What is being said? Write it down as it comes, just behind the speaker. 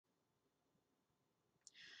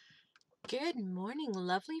Good morning,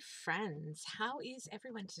 lovely friends. How is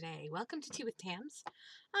everyone today? Welcome to Tea with Tams.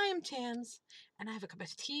 I am Tams, and I have a cup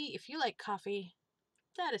of tea. If you like coffee,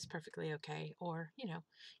 that is perfectly okay. Or, you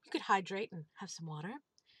could hydrate and have some water.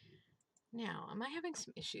 Now, am I having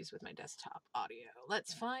some issues with my desktop audio?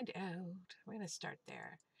 Let's find out. We're going to start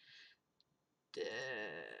there.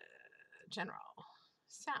 General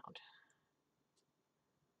sound.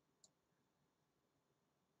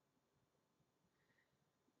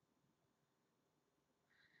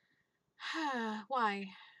 Why?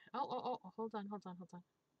 Oh, hold on.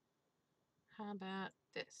 How about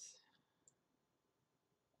this?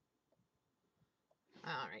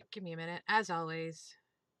 All right, give me a minute. As always,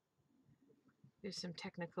 there's some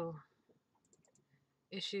technical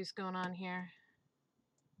issues going on here.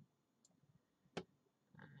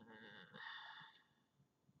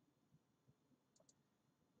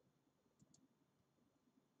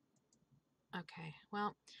 Okay,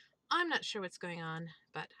 well, I'm not sure what's going on,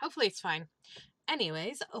 but hopefully it's fine.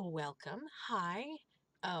 Anyways, welcome. Hi.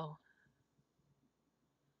 Oh,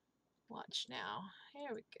 watch now.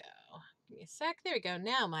 Here we go. Give me a sec. There we go.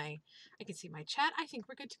 Now I can see my chat. I think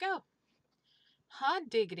we're good to go. Hot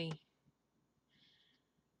diggity.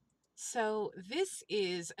 So this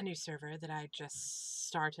is a new server that I just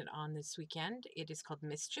started on this weekend. It is called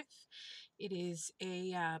Mischief. It is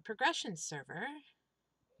a progression server.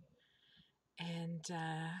 And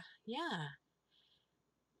yeah,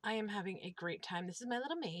 I am having a great time. This is my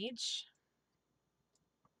little mage,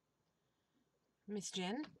 Miss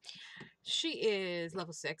Jen. She is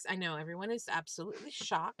level 6. I know everyone is absolutely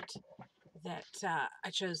shocked that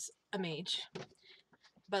I chose a mage.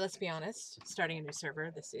 But let's be honest, starting a new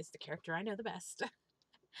server, this is the character I know the best.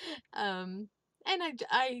 And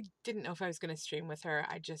I didn't know if I was going to stream with her.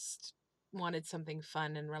 I just wanted something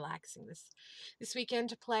fun and relaxing this weekend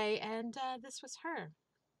to play, and this was her.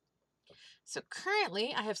 So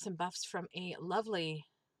currently, I have some buffs from a lovely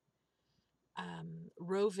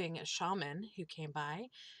roving shaman who came by.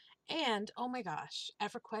 And oh my gosh,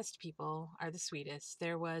 Everquest people are the sweetest.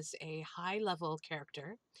 There was a high level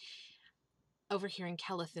character over here in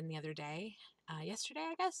Kellethan the other day, yesterday,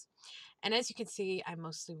 I guess. And as you can see, I'm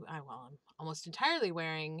almost entirely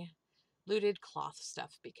wearing looted cloth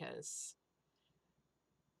stuff because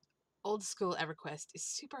old school Everquest is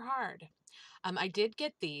super hard. I did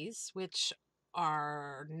get these, which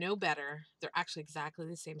are no better. They're actually exactly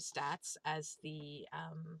the same stats as the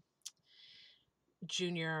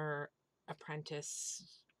junior apprentice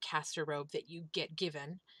caster robe that you get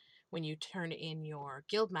given when you turn in your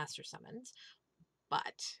guildmaster summons,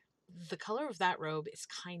 but the color of that robe is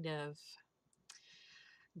kind of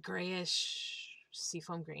grayish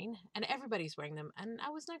seafoam green, and everybody's wearing them, and I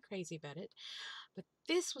was not crazy about it. But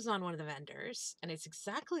this was on one of the vendors, and it's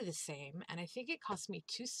exactly the same, and I think it cost me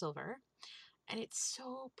 2 silver, and it's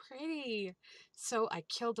so pretty. So I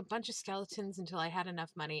killed a bunch of skeletons until I had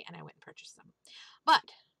enough money, and I went and purchased them.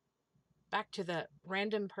 But back to the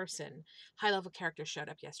random person, high-level character showed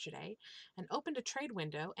up yesterday and opened a trade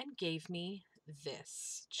window and gave me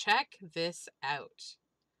this. Check this out.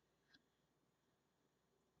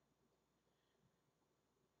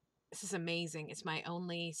 This is amazing. It's my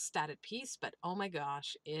only statted piece, but oh my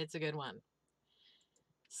gosh, it's a good one.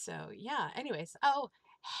 So yeah, anyways. Oh,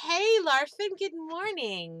 hey Larson, good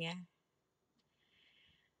morning.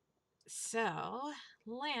 So,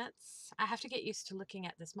 Lance, I have to get used to looking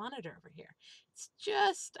at this monitor over here.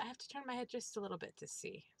 I have to turn my head just a little bit to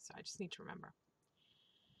see. So I just need to remember.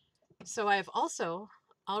 So I've also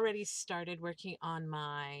already started working on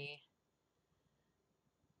my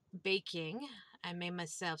baking. I made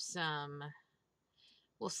myself some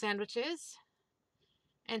wolf sandwiches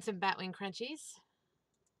and some batwing crunchies.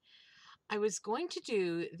 I was going to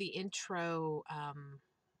do the intro.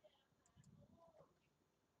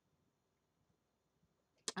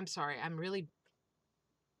 I'm sorry, I'm really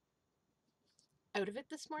out of it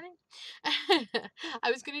this morning. I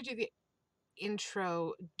was going to do the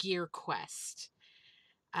intro gear quest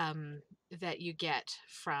that you get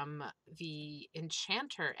from the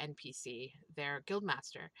Enchanter NPC, their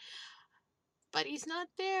guildmaster. But he's not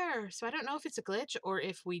there. So I don't know if it's a glitch or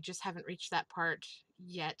if we just haven't reached that part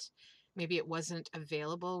yet. Maybe it wasn't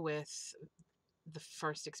available with the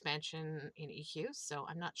first expansion in EQ, so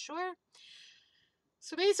I'm not sure.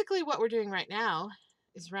 So basically what we're doing right now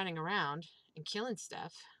is running around and killing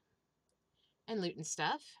stuff and looting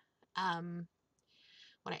stuff.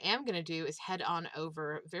 What I am going to do is head on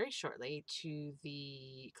over very shortly to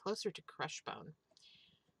the closer to Crushbone.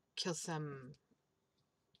 Kill some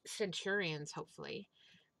centurions, hopefully.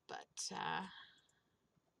 But yeah,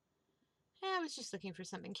 I was just looking for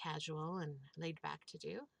something casual and laid back to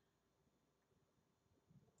do.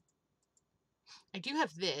 I do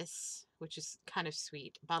have this, which is kind of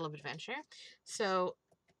sweet, Bottle of Adventure. So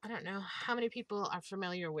I don't know how many people are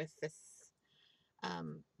familiar with this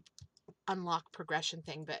um, unlock progression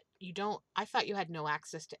thing, but you don't, I thought you had no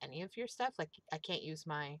access to any of your stuff. Like I can't use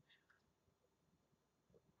my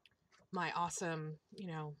awesome,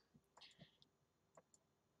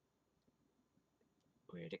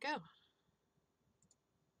 where'd it go?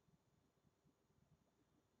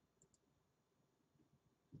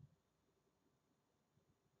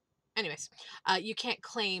 Anyways, you can't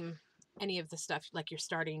claim any of the stuff like your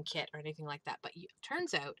starting kit or anything like that. But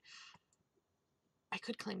turns out I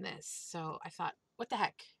could claim this. So I thought, what the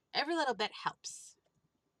heck? Every little bit helps.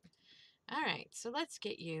 All right, so let's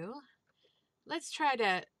get you. Let's try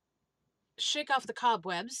to shake off the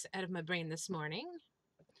cobwebs out of my brain this morning.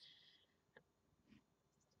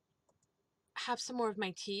 Have some more of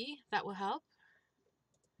my tea. That will help.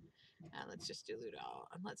 Let's just dilute all.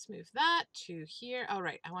 And let's move that to here. All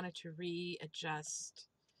right, I wanted to readjust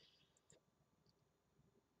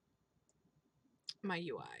my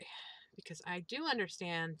UI because I do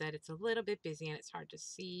understand that it's a little bit busy and it's hard to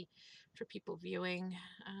see for people viewing.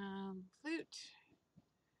 Flute.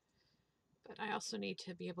 But I also need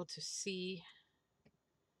to be able to see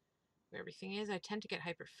where everything is. I tend to get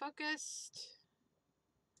hyper-focused.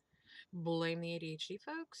 Blame the ADHD,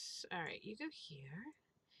 folks. All right, you go here.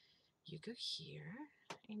 You go here.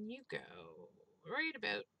 And you go right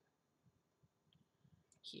about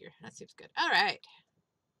here. That seems good. All right.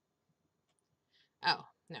 Oh,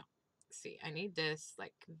 no. See, I need this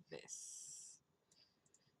like this.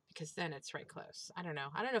 Because then it's right close. I don't know.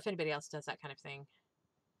 I don't know if anybody else does that kind of thing.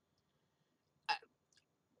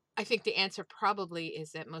 I think the answer probably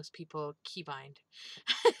is that most people keybind.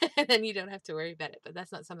 And then you don't have to worry about it. But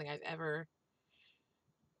that's not something I've ever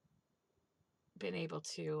been able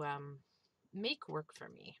to make work for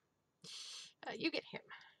me. You get him.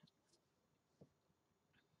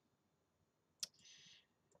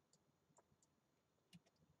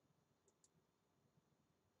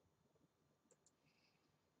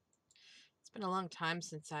 It's been a long time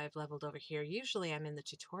since I've leveled over here. Usually I'm in the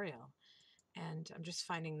tutorial, and I'm just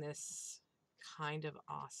finding this kind of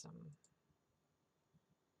awesome.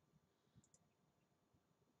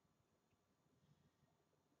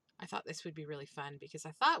 I thought this would be really fun because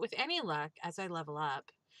I thought with any luck, as I level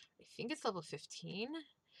up, I think it's level 15,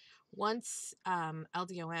 once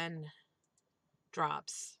LDON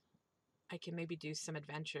drops, I can maybe do some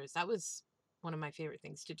adventures. That was one of my favorite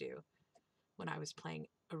things to do when I was playing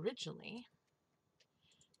originally.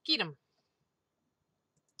 Get 'em.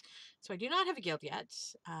 So I do not have a guild yet.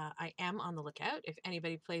 I am on the lookout. If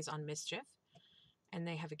anybody plays on Mischief and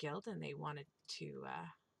they have a guild and they wanted to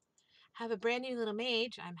have a brand new little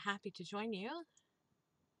mage, I'm happy to join you.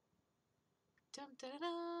 Dum, da, da,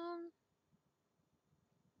 dum.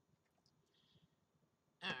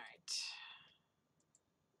 All right.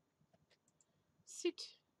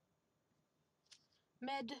 Suit.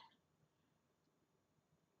 Med.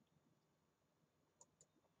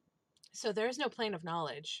 So there is no plane of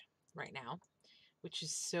knowledge right now, which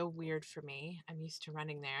is so weird for me. I'm used to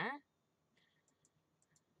running there.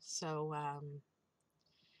 So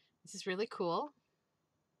this is really cool.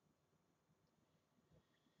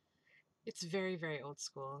 It's very, very old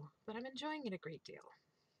school, but I'm enjoying it a great deal.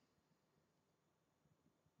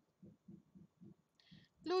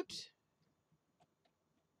 Loot.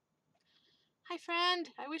 Hi,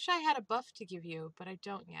 friend. I wish I had a buff to give you, but I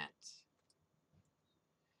don't yet.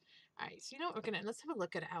 All right, so you know what we're gonna, let's have a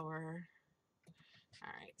look at our,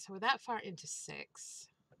 all right, so we're that far into 6.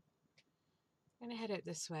 I'm gonna head out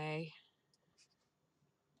this way.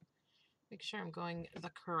 Make sure I'm going the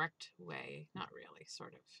correct way. Not really,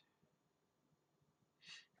 sort of.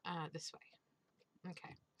 This way.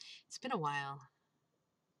 Okay. It's been a while.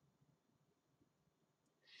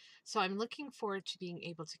 So I'm looking forward to being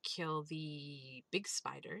able to kill the big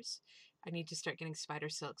spiders. I need to start getting spider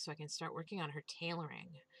silk so I can start working on her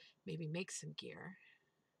tailoring. Maybe make some gear.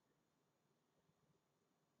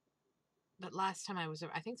 But last time I was,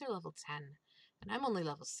 I think they're level 10. And I'm only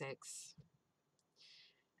level 6.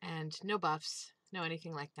 And no buffs, no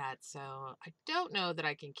anything like that. So I don't know that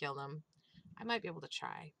I can kill them. I might be able to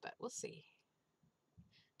try, but we'll see.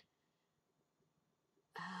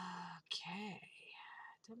 Okay.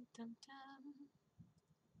 Dum, dum,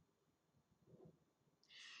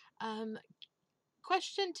 dum.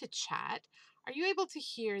 Question to chat. Are you able to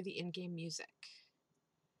hear the in-game music?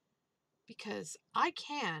 Because I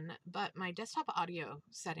can, but my desktop audio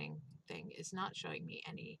setting thing is not showing me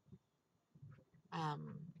any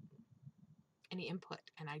input,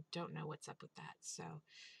 and I don't know what's up with that. So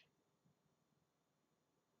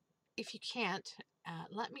if you can't,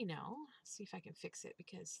 let me know. See if I can fix it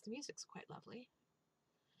because the music's quite lovely.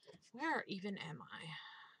 Where even am I?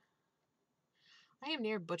 I am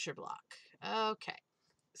near Butcher Block. Okay,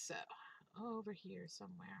 so over here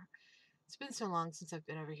somewhere. It's been so long since I've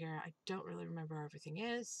been over here. I don't really remember where everything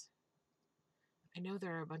is. I know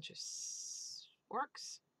there are a bunch of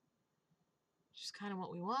orcs, which is kind of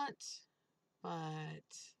what we want, but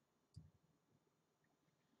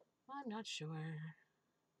I'm not sure.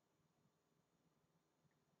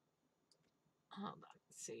 Hold on.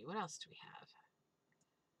 Let's see. What else do we have?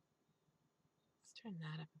 Let's turn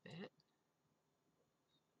that up a bit.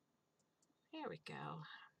 There we go.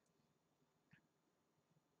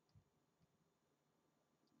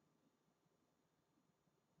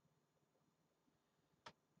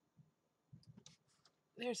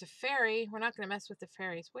 There's a fairy. We're not going to mess with the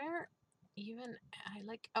fairies. Where even? I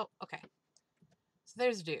like... Oh, okay. So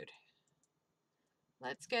there's a dude.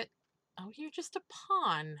 Let's get... Oh, you're just a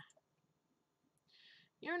pawn.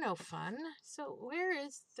 You're no fun. So where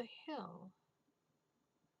is the hill?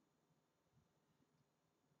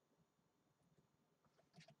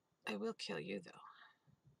 I will kill you, though.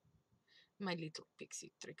 My little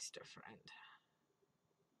pixie trickster friend.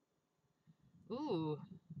 Ooh.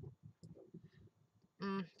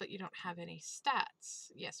 But you don't have any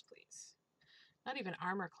stats. Yes, please. Not even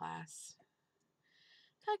armor class.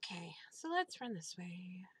 Okay, so let's run this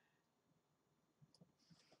way.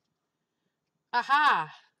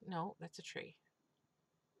 Aha! No, that's a tree.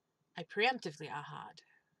 I preemptively aha'd.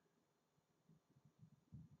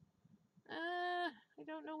 I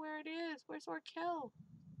don't know where it is. Where's Orkel?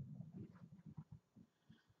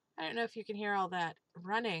 I don't know if you can hear all that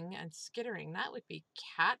running and skittering. That would be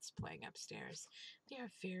cats playing upstairs. They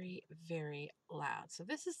are very, very loud. So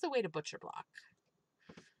this is the way to Butcher Block.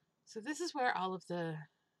 So this is where all of the...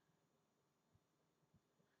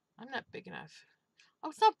 I'm not big enough. Oh,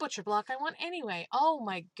 it's not Butcher Block. I want anyway. Oh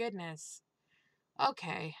my goodness.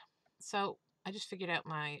 Okay. So I just figured out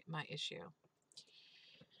my issue.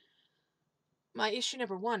 My issue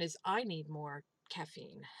number one is I need more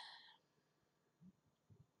caffeine.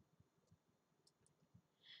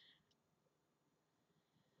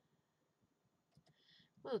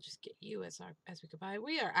 We'll just get you as we go by.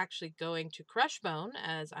 We are actually going to Crushbone,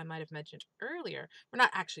 as I might have mentioned earlier. We're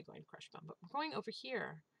not actually going to Crushbone, but we're going over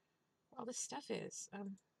here where all this stuff is.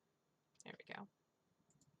 There we go.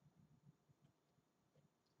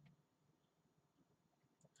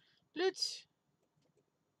 Loot.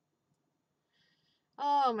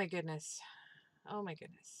 Oh my goodness. Oh my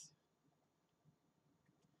goodness.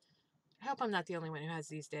 I hope I'm not the only one who has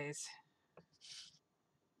these days.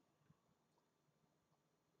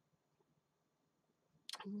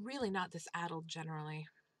 I'm really not this addled generally.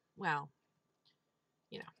 Well,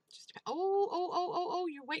 you know, just oh,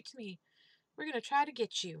 you're white to me. We're gonna try to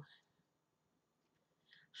get you.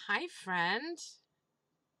 Hi, friend.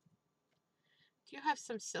 Do you have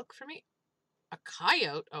some silk for me? A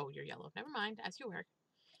coyote? Oh, you're yellow. Never mind. As you were.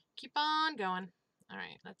 Keep on going. All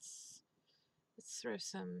right, let's throw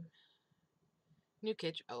some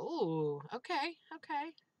nukage. Oh, okay,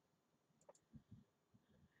 okay.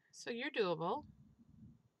 So you're doable.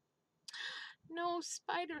 No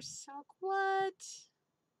spider silk. What?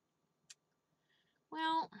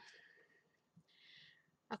 Well,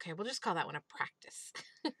 okay, we'll just call that one a practice.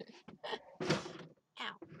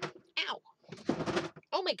 Ow. Ow.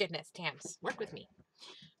 Oh my goodness, Tams. Work with me.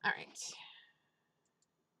 All right.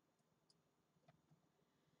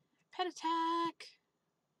 Pet attack.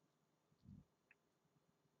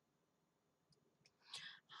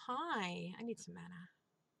 Hi. I need some mana.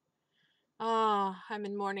 Oh, I'm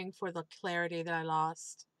in mourning for the clarity that I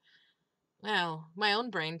lost. Well, my own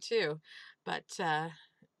brain too. But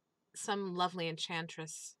some lovely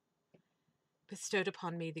enchantress bestowed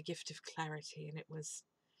upon me the gift of clarity, and it was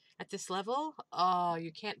at this level. Oh,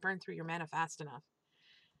 you can't burn through your mana fast enough.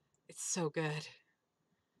 It's so good.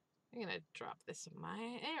 I'm gonna drop this in my...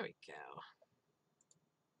 There we go.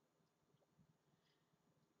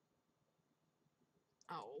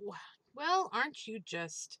 Oh, well, aren't you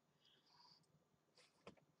just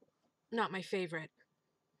not my favorite?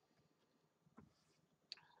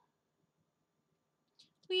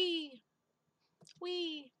 Wee.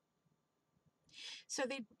 So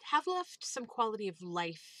they have left some quality of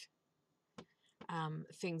life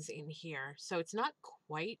things in here. So it's not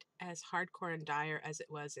quite as hardcore and dire as it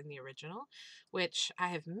was in the original, which I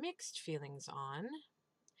have mixed feelings on.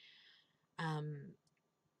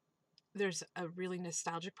 There's a really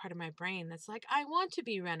nostalgic part of my brain that's like, I want to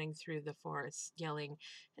be running through the forest yelling,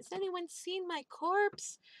 has anyone seen my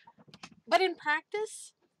corpse? But in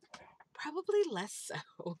practice, Probably less so.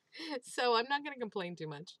 So I'm not going to complain too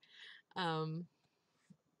much. The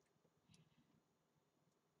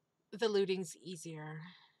looting's easier.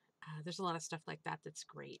 There's a lot of stuff like that that's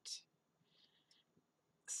great.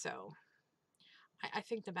 So I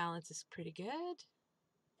think the balance is pretty good.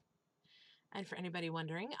 And for anybody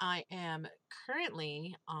wondering, I am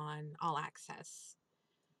currently on All Access.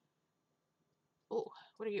 Oh,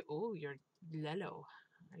 what are you? Oh, you're Lelo.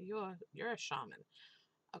 You're a shaman.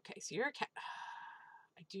 Okay, so you're a cat.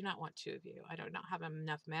 I do not want two of you. I do not have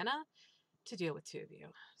enough mana to deal with two of you.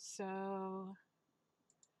 So I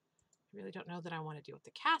really don't know that I want to deal with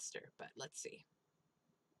the caster, but let's see.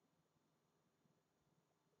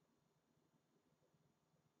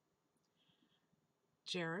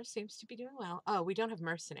 Jera seems to be doing well. Oh, we don't have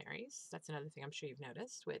mercenaries. That's another thing I'm sure you've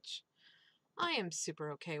noticed, which I am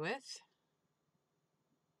super okay with.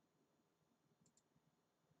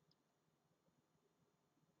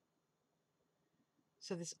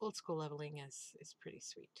 So this old school leveling is pretty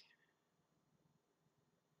sweet.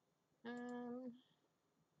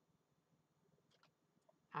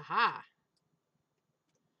 Haha.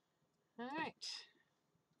 All right.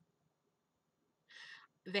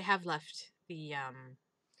 They have left the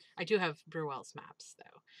I do have Brewell's maps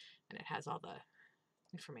though, and it has all the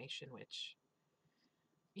information, which,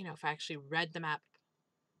 you know, if I actually read the map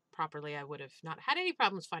properly, I would have not had any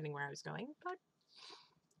problems finding where I was going. But,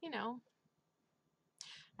 you know,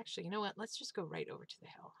 actually, you know what? Let's just go right over to the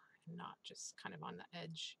hill and not just kind of on the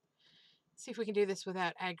edge. See if we can do this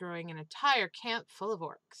without aggroing an entire camp full of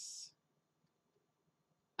orcs.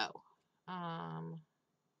 Oh,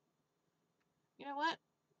 you know what?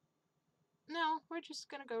 No, we're just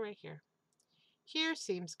gonna go right here. Here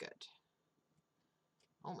seems good.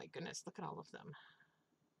 Oh my goodness, look at all of them.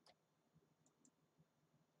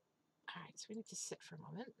 All right, so we need to sit for a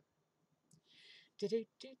moment.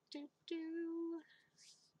 Do-do-do-do-do.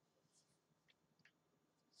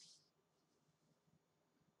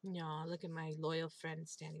 No, look at my loyal friend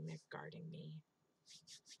standing there guarding me.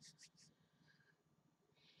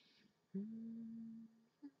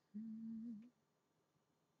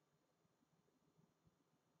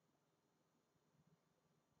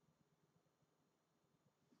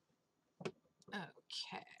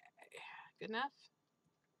 Okay, good enough.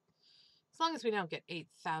 As long as we don't get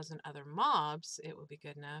 8,000 other mobs, it will be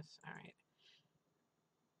good enough. All right.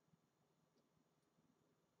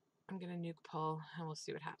 I'm gonna nuke pull and we'll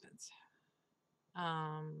see what happens.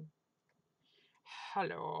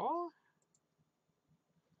 Hello?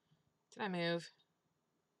 Did I move?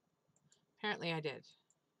 Apparently I did.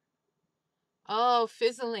 Oh,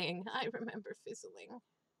 fizzling. I remember fizzling.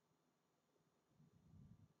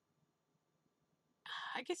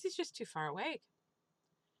 I guess he's just too far away.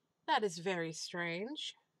 That is very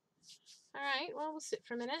strange. All right, well, we'll sit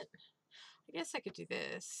for a minute. I guess I could do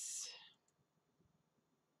this.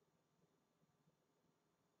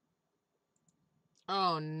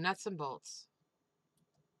 Oh, nuts and bolts.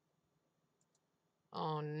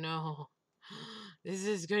 Oh, no. This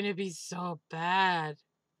is going to be so bad.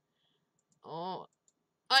 Oh,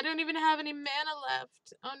 I don't even have any mana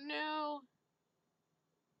left. Oh, no.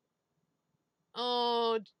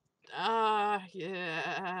 Oh,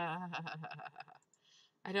 yeah.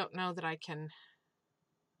 I don't know that I can.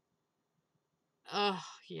 Oh,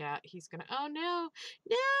 yeah, he's gonna. Oh, no.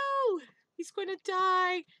 No! He's going to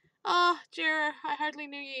die. Oh, Jer, I hardly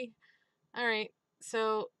knew ye. All right.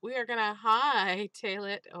 So we are gonna hightail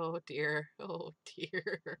it. Oh dear. Oh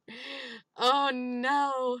dear. Oh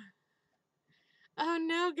no. Oh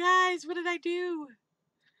no, guys. What did I do?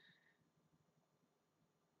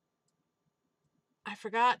 I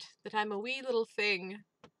forgot that I'm a wee little thing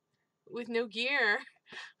with no gear.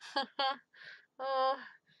 Oh,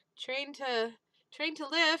 train to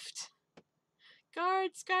lift.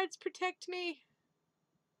 Guards, protect me.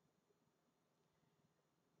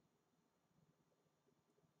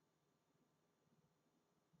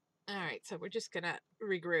 All right, so we're just gonna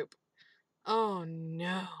regroup. Oh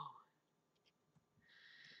no.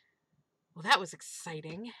 Well, that was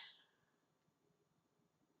exciting.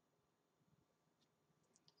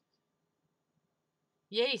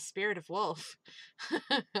 Yay, Spirit of Wolf.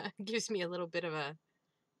 Gives me a little bit of a,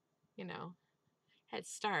 you know, head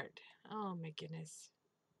start. Oh my goodness.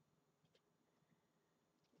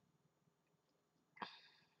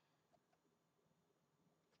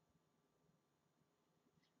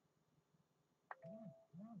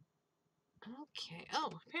 Okay.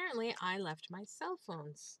 Oh, apparently I left my cell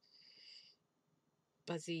phone's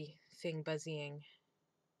buzzy thing buzzying.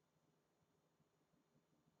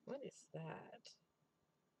 What is that?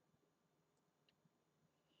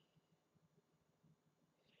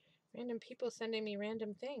 Random people sending me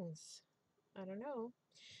random things. I don't know.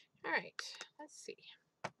 All right, let's see.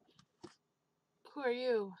 Who are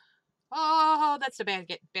you? Oh, that's the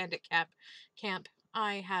bandit camp.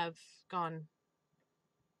 I have gone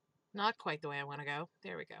not quite the way I want to go.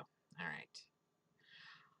 There we go. All right.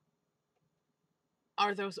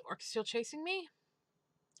 Are those orcs still chasing me?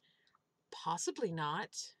 Possibly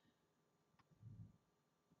not.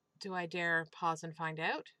 Do I dare pause and find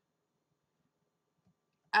out?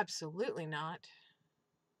 Absolutely not.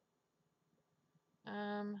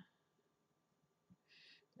 No,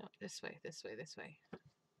 this way, this way, this way.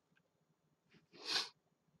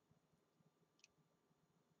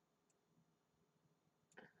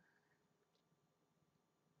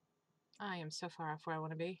 I am so far off where I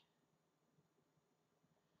want to be.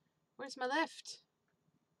 Where's my lift?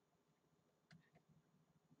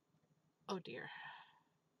 Oh dear.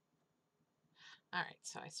 All right,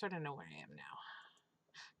 so I sort of know where I am now.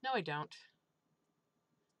 No, I don't.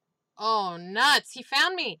 Oh, nuts! He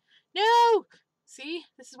found me! No! See?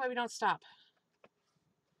 This is why we don't stop.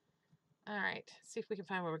 All right, see if we can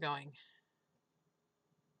find where we're going.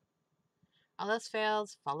 All else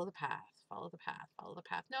fails, follow the path. Follow the path. Follow the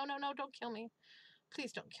path. No, no, no, don't kill me.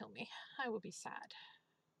 Please don't kill me. I will be sad.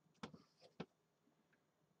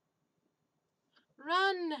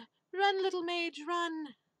 Run! Run, little mage,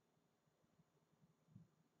 run!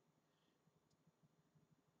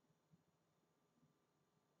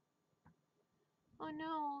 Oh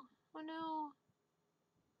no. Oh no.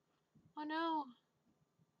 Oh no.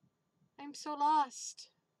 I'm so lost.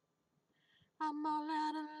 I'm all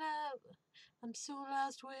out of love. I'm so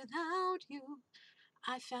lost without you.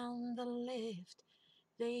 I found the lift.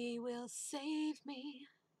 They will save me.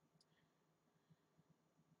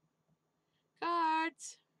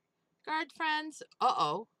 Guards. Guard friends.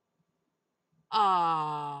 Uh-oh.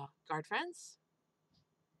 Guard friends?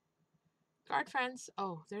 Guard friends.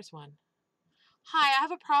 Oh, there's one. Hi, I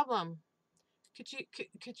have a problem. Could you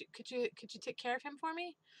take care of him for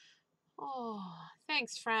me? Oh,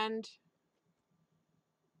 thanks, friend.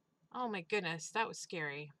 Oh my goodness, that was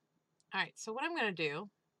scary. All right, so what I'm gonna do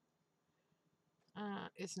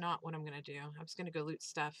is not what I'm gonna do. I was gonna go loot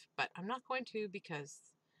stuff, but I'm not going to because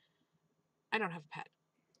I don't have a pet.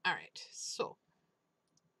 All right, so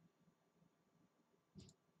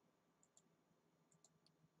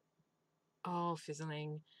oh,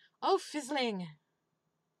 fizzling. Oh, fizzling.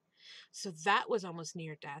 So that was almost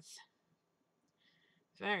near death.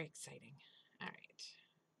 Very exciting. All right.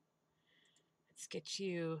 Let's get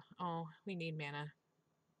you. Oh, we need mana.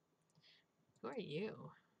 Who are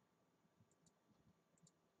you?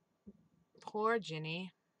 Poor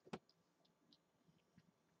Ginny.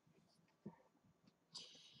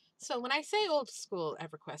 So when I say old school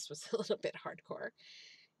EverQuest was a little bit hardcore,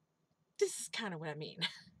 this is kind of what I mean.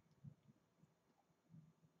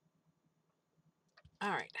 All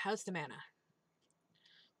right, how's the mana?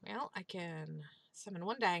 Well, I can summon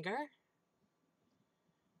one dagger.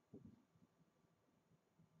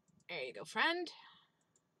 There you go, friend.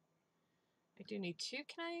 I do need two.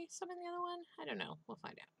 Can I summon the other one? I don't know. We'll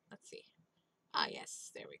find out. Let's see. Ah, yes.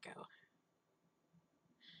 There we go.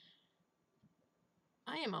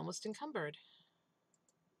 I am almost encumbered.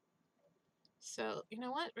 So, you know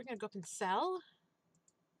what? We're going to go up and sell.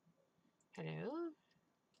 Hello.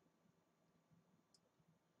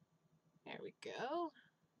 There we go.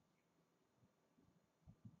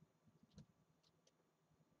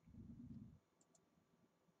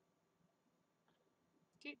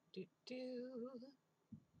 Do, do, do.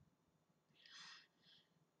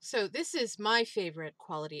 So this is my favorite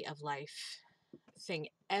quality of life thing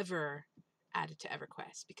ever added to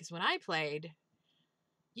EverQuest, because when I played,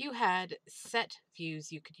 you had set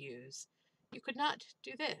views you could use. You could not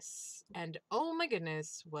do this. And oh my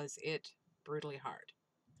goodness, was it brutally hard.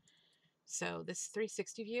 So this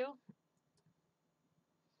 360 view,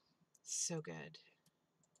 so good.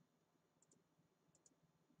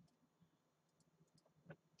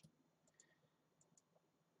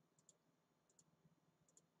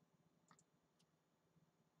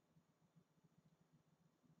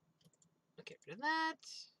 I'll get rid of that,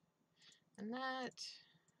 and that,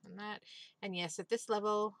 and that. And yes, at this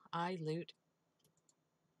level, I loot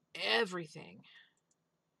everything.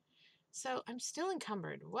 So I'm still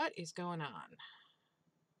encumbered. What is going on?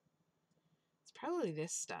 It's probably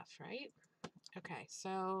this stuff, right? Okay,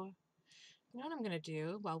 so you know what I'm going to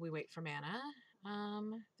do while we wait for mana?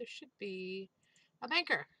 There should be a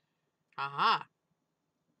banker. Aha.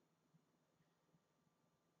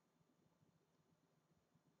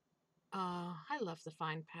 I love the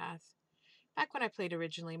Find Path. Back when I played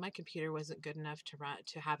originally, my computer wasn't good enough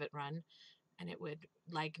to have it run, and it would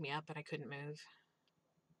leg me up and I couldn't move.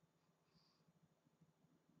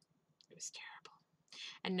 It was terrible.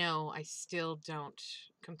 And no, I still don't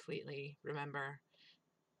completely remember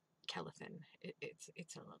Kelithin.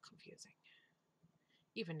 It's a little confusing,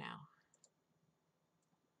 even now.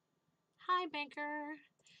 Hi, banker.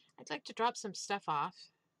 I'd like to drop some stuff off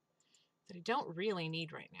that I don't really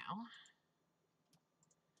need right now.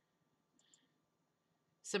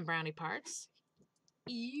 Some brownie parts.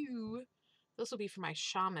 Ew. Those will be for my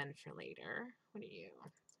shaman for later. What are you?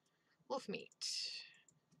 Wolf meat.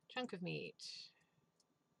 Chunk of meat.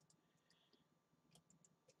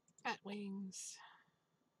 Bat wings.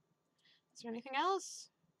 Is there anything else?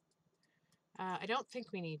 I don't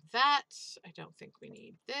think we need that. I don't think we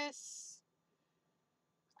need this.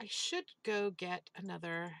 I should go get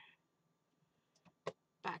another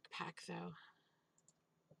backpack, though.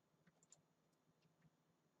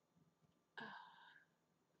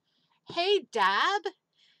 Hey, Dab.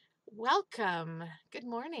 Welcome. Good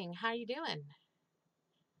morning. How you doing?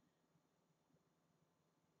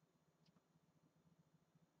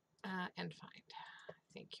 And find.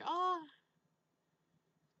 Thank y'all.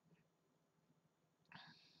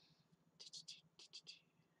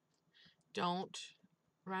 Don't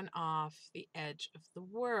run off the edge of the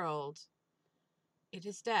world. It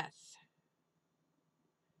is death.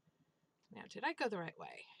 Now, did I go the right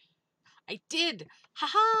way? I did!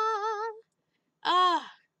 Ha-ha!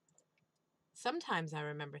 Ah! Sometimes I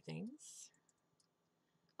remember things.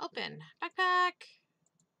 Open. Backpack.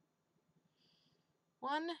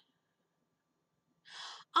 One.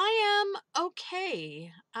 I am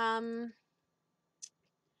okay. Been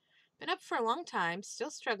up for a long time, still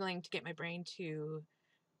struggling to get my brain to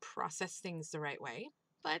process things the right way.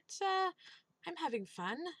 But I'm having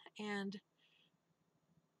fun and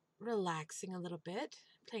relaxing a little bit,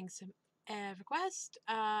 playing some Everquest.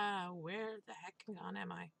 Where the heck on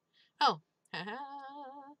am I? Oh,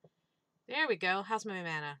 there we go. How's my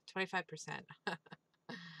mana? 25%.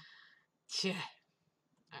 Yeah.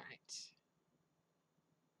 All right.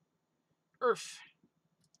 Earth.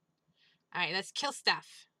 All right, let's kill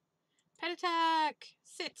stuff. Pet attack.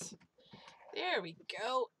 Sit. There we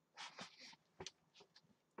go.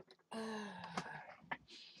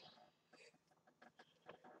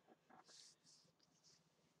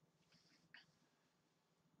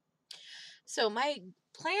 So my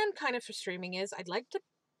plan kind of for streaming is I'd like to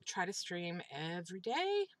try to stream every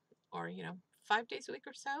day or, 5 days a week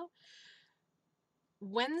or so.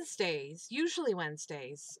 Wednesdays, usually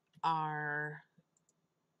Wednesdays, are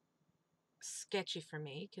sketchy for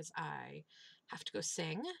me because I have to go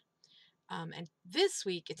sing. And this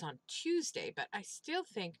week it's on Tuesday, but I still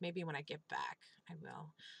think maybe when I get back, I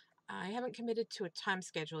will. I haven't committed to a time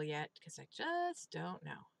schedule yet because I just don't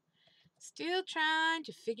know. Still trying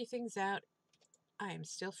to figure things out. I am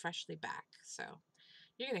still freshly back, so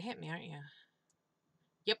you're going to hit me, aren't you?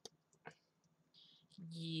 Yep.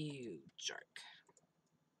 You jerk.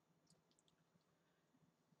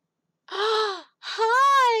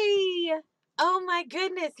 Hi! Oh my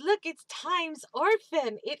goodness, look, it's Time's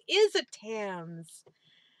Orphan. It is a Tams.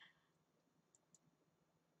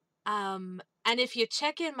 And if you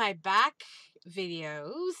check in my back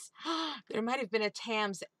videos, there might have been a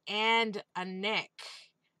Tams and a Nick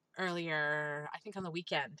earlier, I think on the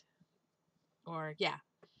weekend. Or, yeah,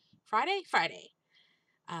 Friday? Friday.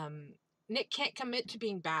 Nick can't commit to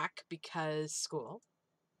being back because school.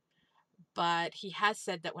 But he has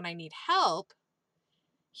said that when I need help,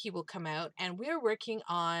 he will come out. And we're working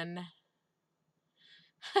on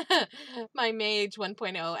my Mage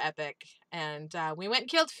 1.0 epic. And we went and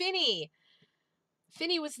killed Finny.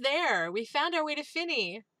 Finny was there. We found our way to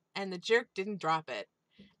Finny. And the jerk didn't drop it.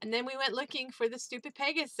 And then we went looking for the stupid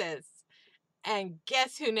Pegasus. And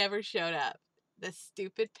guess who never showed up? The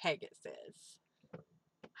stupid Pegasus.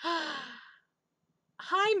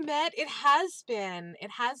 Hi, Met. It has been.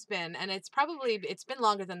 It has been. And it's been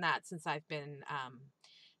longer than that since I've been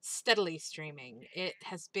steadily streaming. It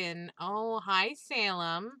has been, oh, hi,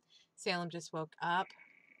 Salem. Salem just woke up.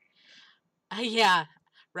 Yeah,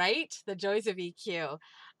 right? The joys of EQ.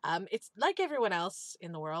 It's like everyone else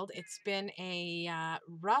in the world. It's been a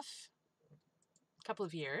rough couple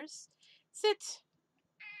of years. Sit.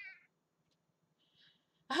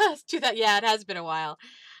 Yeah, it has been a while.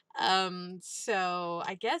 So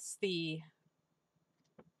I guess the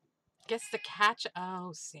catch.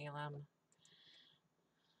 Oh, Salem.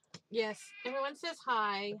 Yes, everyone says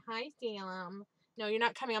hi. Hi, Salem. No, you're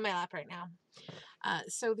not coming on my lap right now.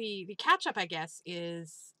 So the catch up, I guess,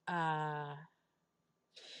 is that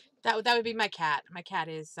would be my cat. My cat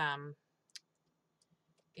is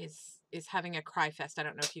is having a cry fest. I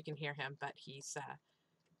don't know if you can hear him, but he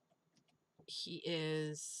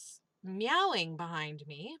is meowing behind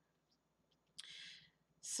me.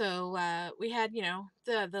 So we had,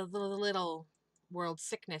 the little world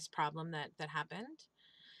sickness problem that happened.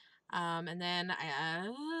 And then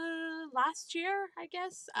last year, I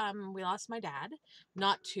guess, we lost my dad,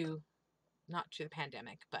 not to the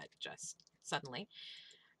pandemic, but just suddenly.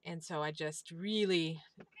 And so I just really,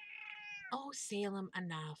 oh, Salem,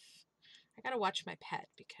 enough. I gotta watch my pet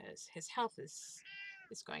because his health is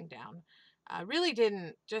going down. Really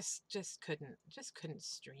didn't, just couldn't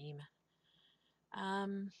stream.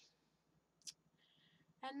 And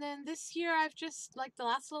then this year I've just, like, the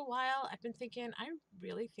last little while, I've been thinking, I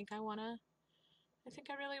really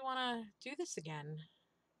wanna do this again.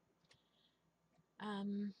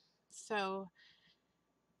 So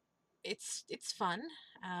it's fun.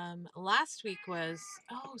 Last week was,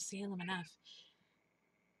 oh, Salem, enough.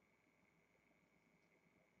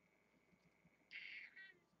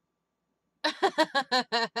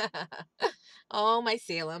 Oh, my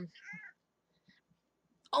Salem.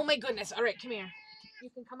 Oh my goodness. All right, come here. You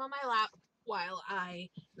can come on my lap while I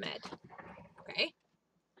med. Okay?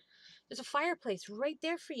 There's a fireplace right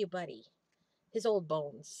there for you, buddy. His old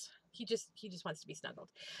bones. He just wants to be snuggled.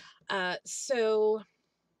 So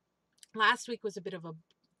last week was a bit of a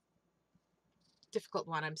difficult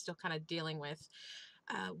one. I'm still kind of dealing with.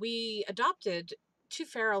 We adopted 2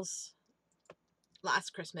 ferals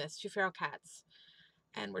last Christmas, 2 feral cats,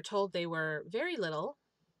 and we're told they were very little,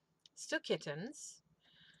 still kittens.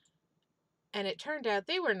 And it turned out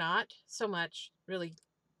they were not so much really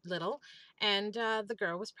little. And the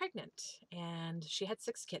girl was pregnant, and she had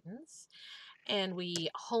 6 kittens. And we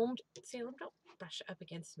homed. Salem, don't brush up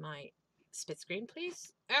against my spit screen,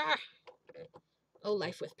 please. Ah! Oh,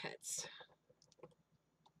 life with pets.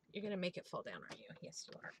 You're going to make it fall down, are you? Yes,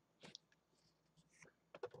 you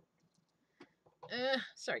are.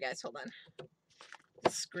 Sorry, guys. Hold on. The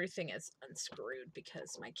screw thing is unscrewed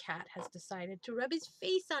because my cat has decided to rub his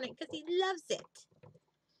face on it because he loves it.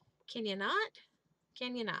 Can you not?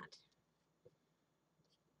 Can you not?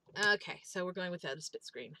 Okay, so we're going without a spit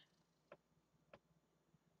screen.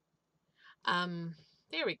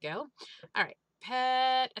 There we go. All right,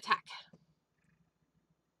 pet attack.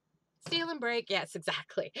 Steal and break. Yes,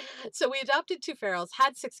 exactly. So we adopted 2 ferals,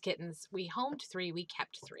 had 6 kittens. We homed 3. We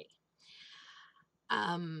kept 3.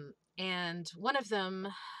 And one of them,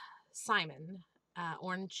 Simon,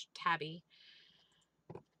 orange tabby,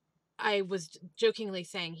 I was jokingly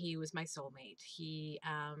saying he was my soulmate.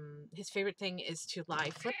 His favorite thing is to lie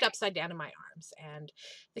flipped upside down in my arms. And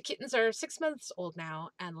the kittens are 6 months old now.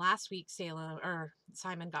 And last week,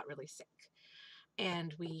 Simon got really sick.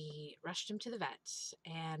 And we rushed him to the vet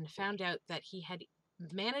and found out that he had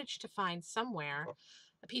managed to find somewhere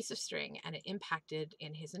a piece of string, and it impacted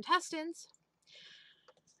in his intestines.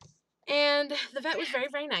 And the vet was very,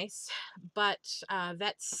 very nice, but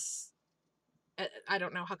vets, I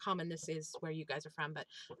don't know how common this is where you guys are from, but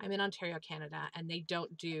I'm in Ontario, Canada, and they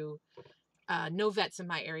don't do, no vets in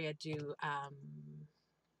my area do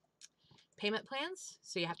payment plans,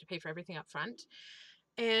 so you have to pay for everything up front.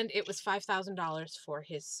 And it was $5,000 for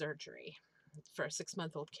his surgery for a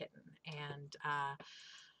 6-month-old kitten. And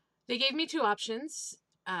they gave me 2 options.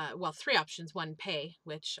 Well, 3 options. One, pay,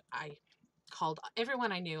 which I called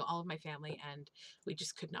everyone I knew, all of my family, and we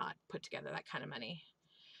just could not put together that kind of money.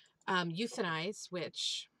 Euthanize,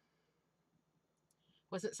 which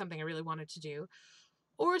wasn't something I really wanted to do,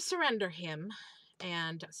 or surrender him.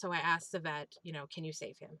 And so I asked the vet, can you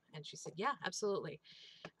save him? And she said, yeah, absolutely.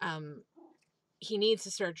 He needs the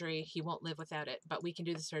surgery. He won't live without it, but we can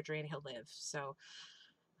do the surgery and he'll live. So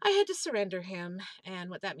I had to surrender him. And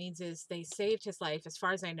what that means is they saved his life. As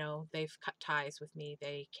far as I know, they've cut ties with me.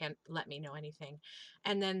 They can't let me know anything.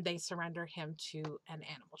 And then they surrender him to an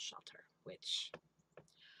animal shelter, which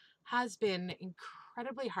has been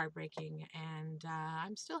incredibly heartbreaking. And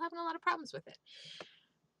I'm still having a lot of problems with it.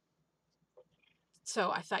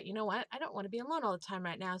 So I thought, you know what? I don't want to be alone all the time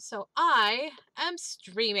right now. So I am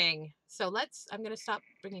streaming. So I'm going to stop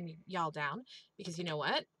bringing y'all down because you know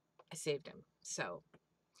what? I saved him. So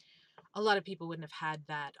a lot of people wouldn't have had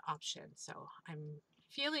that option. So I'm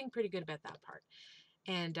feeling pretty good about that part.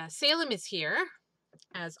 And Salem is here,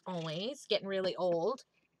 as always, getting really old.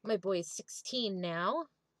 My boy is 16 now.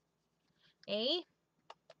 Eh?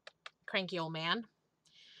 Cranky old man.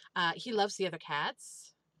 He loves the other cats.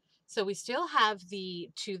 So we still have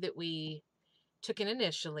the 2 that we took in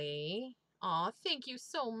initially. Aw, thank you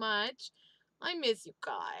so much. I miss you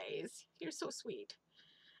guys. You're so sweet.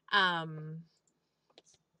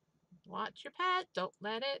 Watch your pet. Don't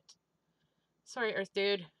let it Sorry, Earth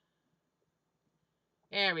Dude.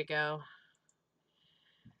 There we go.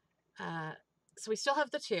 So we still have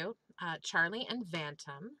the two, Charlie and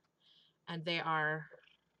Bantam, and they are,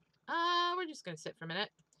 we're just going to sit for a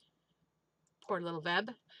minute. Poor little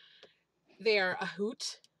Veb. They are a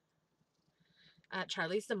hoot.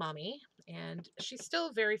 Charlie's the mommy, and she's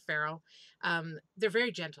still very feral. They're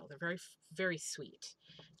very gentle. They're very, very sweet.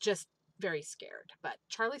 Just very scared. But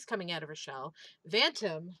Charlie's coming out of her shell.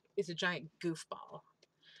 Bantam is a giant goofball.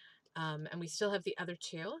 And we still have the other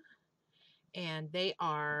two. And they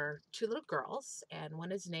are two little girls, and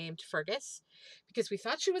one is named Fergus because we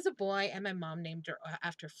thought she was a boy, and my mom named her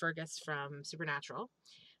after Fergus from Supernatural,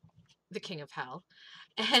 the king of hell.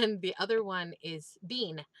 And the other one is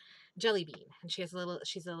Bean, Jelly Bean, and she's a little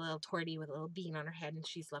tortie with a little bean on her head, and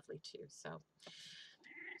she's lovely too. So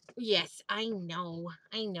yes, I know,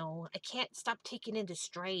 I can't stop taking into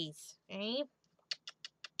strays, eh?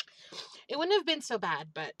 It wouldn't have been so bad,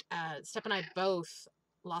 but Steph and I both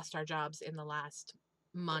lost our jobs in the last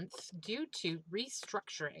month due to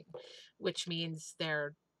restructuring, which means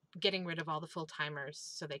they're getting rid of all the full-timers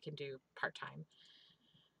so they can do part-time,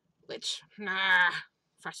 which,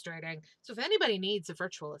 frustrating. So if anybody needs a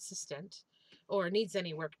virtual assistant or needs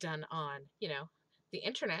any work done on, the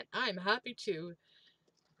internet, I'm happy to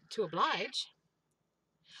oblige.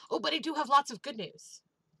 Oh, but I do have lots of good news.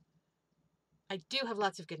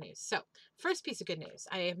 So, first piece of good news.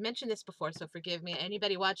 I have mentioned this before, so forgive me.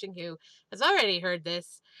 Anybody watching who has already heard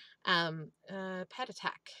this, pet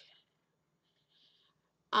attack.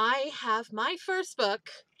 I have my first book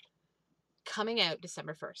coming out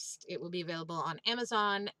December 1st. It will be available on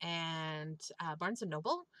Amazon and Barnes &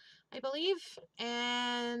 Noble, I believe,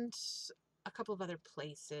 and a couple of other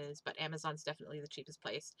places, but Amazon's definitely the cheapest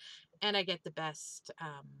place. And I get the best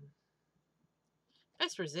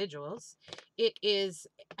residuals. It is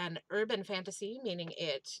an urban fantasy, meaning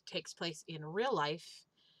it takes place in real life,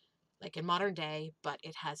 like in modern day, but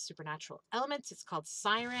it has supernatural elements. It's called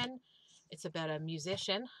Siren. It's about a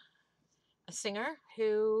musician, a singer,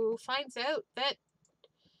 who finds out that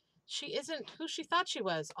she isn't who she thought she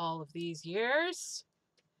was all of these years.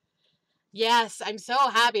 Yes, I'm so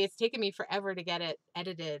happy. It's taken me forever to get it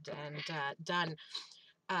edited and done.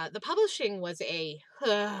 The publishing was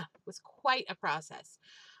quite a process.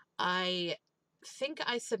 I think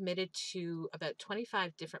I submitted to about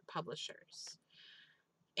 25 different publishers,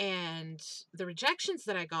 and the rejections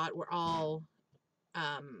that I got were all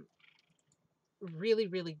really,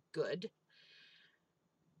 really good.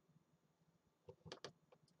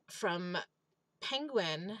 From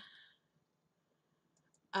Penguin,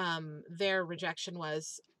 their rejection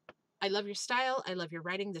was, I love your style, I love your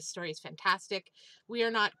writing, this story is fantastic. We are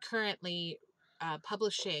not currently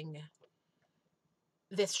publishing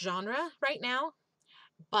this genre right now,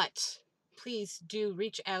 but please do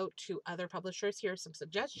reach out to other publishers. Here are some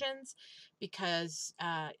suggestions, because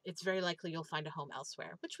it's very likely you'll find a home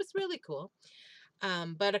elsewhere, which was really cool.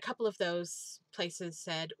 But a couple of those places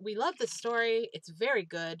said, we love the story, it's very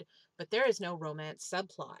good, but there is no romance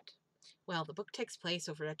subplot. Well, the book takes place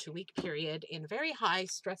over a 2-week period in very high,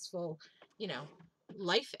 stressful,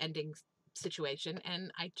 life-ending situation,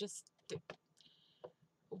 and I just...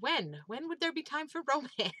 When would there be time for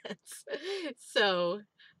romance? So,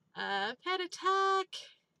 pet attack.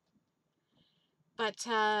 But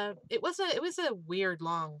it was a weird,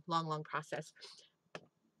 long process.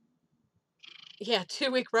 Yeah,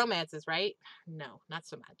 2-week romances, right? No, not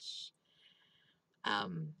so much.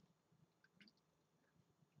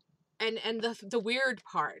 And the weird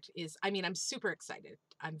part is, I mean, I'm super excited.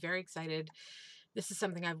 I'm very excited. This is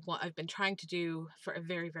something I've been trying to do for a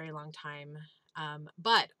very, very long time.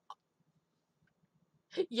 But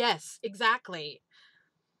yes, exactly.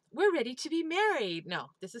 We're ready to be married. No,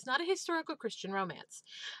 this is not a historical Christian romance.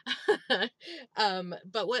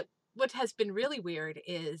 But what has been really weird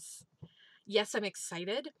is, yes, I'm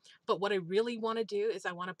excited, but what I really want to do is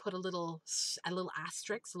I want to put a little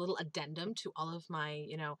asterisk, a little addendum to all of my,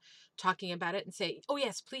 talking about it, and say, oh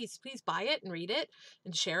yes, please buy it and read it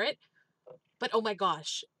and share it. But oh my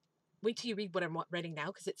gosh, wait till you read what I'm writing now,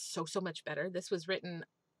 because it's so much better. This was written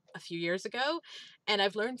a few years ago, and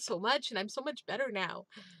I've learned so much, and I'm so much better now.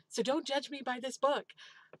 So don't judge me by this book.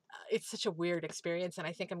 It's such a weird experience, and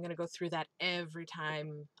I think I'm going to go through that every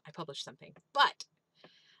time I publish something. But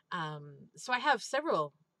so I have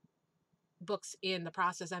several books in the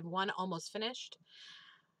process. I have one almost finished,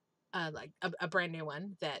 like a brand new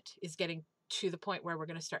one that is getting to the point where we're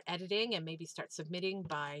going to start editing and maybe start submitting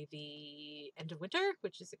by the end of winter,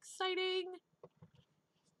 which is exciting.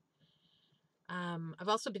 I've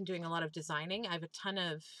also been doing a lot of designing. I have a ton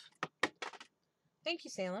of... Thank you,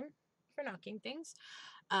 Salem. for knocking things.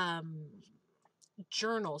 Um,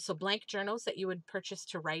 Journals, so blank journals that you would purchase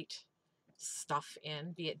to write stuff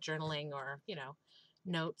in, be it journaling or,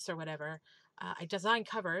 notes or whatever. I design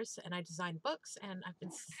covers and I design books, and I've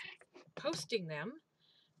been posting them.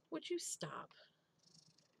 Would you stop?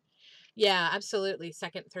 Yeah, absolutely.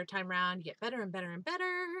 Second, third time round, you get better and better and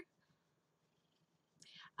better.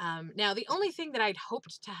 Now, the only thing that I'd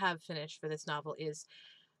hoped to have finished for this novel is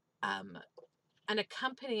an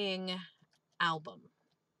accompanying album.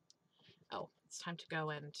 Oh, it's time to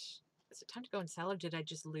go and... Is it time to go and sell, or did I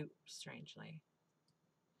just loot strangely?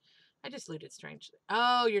 I just looted strangely.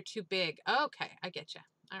 Oh, you're too big. Okay, I get you.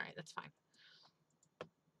 All right, that's fine.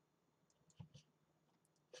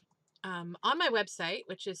 On my website,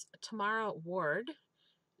 which is tamaraward.ca,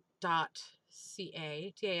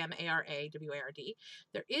 TAMARAWARD,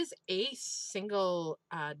 there is a single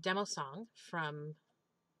demo song from...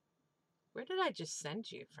 Where did I just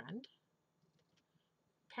send you, friend?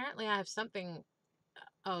 Apparently I have something...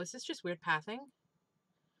 Oh, is this just weird pathing?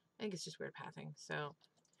 I think it's just weird pathing, so...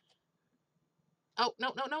 Oh,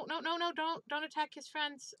 no, don't attack his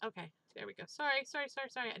friends. Okay, there we go. Sorry.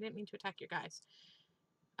 I didn't mean to attack your guys.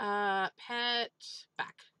 Pet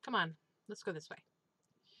back. Come on, let's go this way.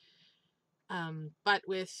 But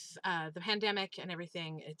with the pandemic and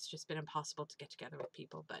everything, it's just been impossible to get together with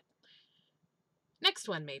people. But next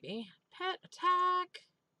one, maybe. Pet attack.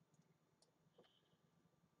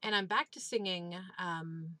 And I'm back to singing,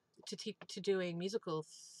 to doing musical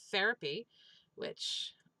therapy,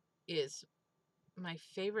 which is my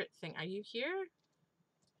favorite thing. Are you here?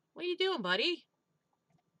 What are you doing, buddy?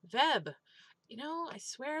 Veb. I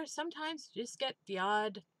swear sometimes you just get the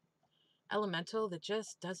odd elemental that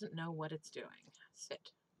just doesn't know what it's doing.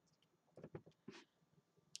 Sit.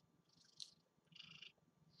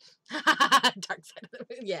 Dark side of the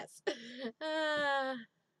moon, yes.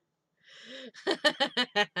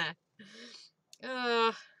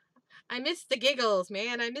 I miss the giggles,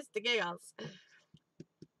 man. I miss the giggles.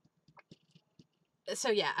 So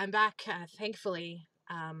yeah, I'm back, thankfully.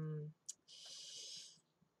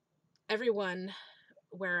 Everyone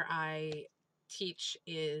where I teach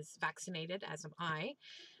is vaccinated, as am I.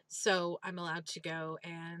 So I'm allowed to go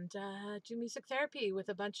and do music therapy with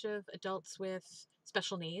a bunch of adults with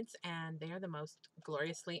special needs. And they are the most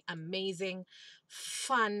gloriously amazing,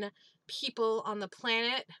 fun people on the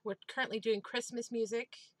planet. We're currently doing Christmas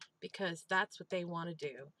music because that's what they want to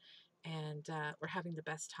do. And we're having the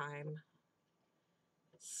best time.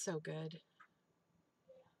 So good.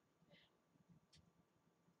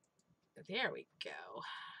 There we go.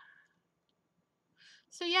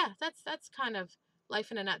 So yeah, that's kind of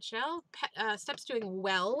life in a nutshell. Step's doing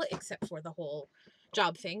well, except for the whole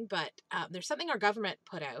job thing. But there's something our government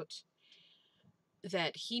put out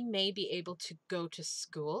that he may be able to go to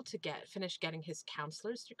school to finish getting his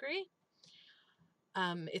counselor's degree.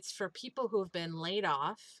 It's for people who have been laid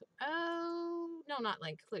off. Oh, no, not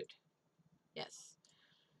include. Yes.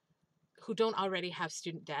 Who don't already have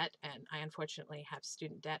student debt. And I unfortunately have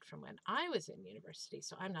student debt from when I was in university.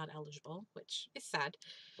 So I'm not eligible, which is sad.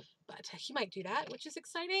 But he might do that, which is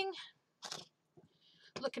exciting.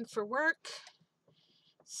 Looking for work.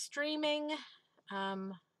 Streaming.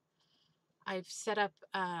 I've set up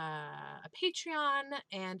a Patreon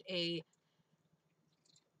and a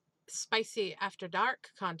spicy after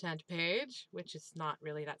dark content page, which is not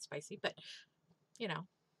really that spicy, but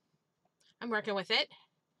I'm working with it.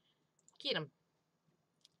 Get him.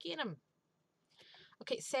 Get him.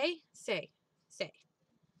 Okay, say,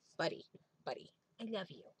 buddy, I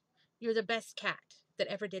love you. You're the best cat that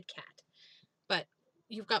ever did cat. But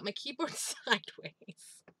you've got my keyboard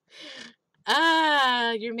sideways.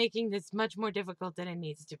 You're making this much more difficult than it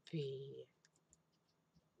needs to be.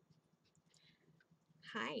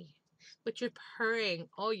 Hi. But you're purring.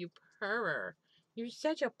 Oh, you purrer. You're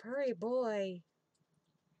such a purry boy.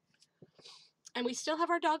 And we still have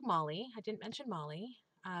our dog, Molly. I didn't mention Molly.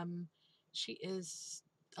 She is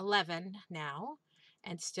 11 now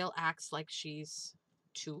and still acts like she's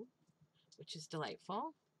 2, which is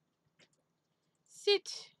delightful.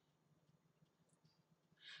 Sit.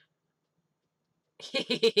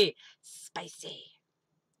 Spicy.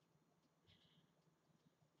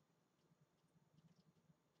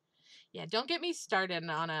 Yeah, don't get me started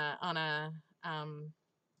on a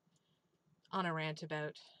rant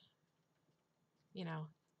about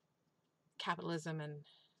capitalism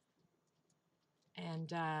and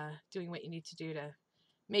doing what you need to do to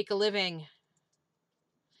make a living.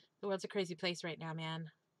 The world's a crazy place right now,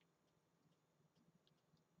 man.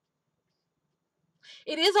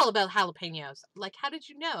 It is all about jalapenos. Like, how did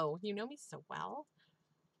you know? You know me so well.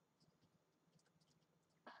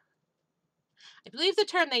 I believe the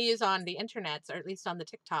term they use on the internets, or at least on the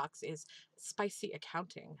TikToks, is spicy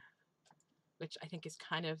accounting, which I think is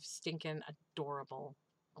kind of stinking adorable.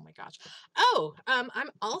 Oh my gosh. Oh, I'm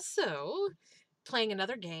also playing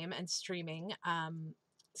another game and streaming.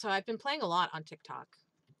 So I've been playing a lot on TikTok.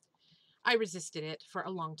 I resisted it for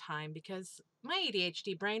a long time because my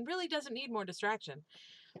ADHD brain really doesn't need more distraction.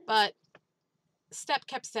 But Step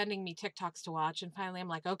kept sending me TikToks to watch, and finally I'm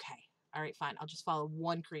like, okay, all right, fine. I'll just follow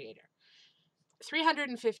one creator.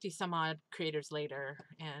 350 some odd creators later,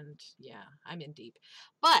 and yeah, I'm in deep.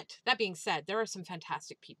 But that being said, there are some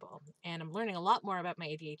fantastic people, and I'm learning a lot more about my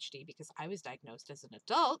ADHD because I was diagnosed as an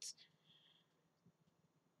adult.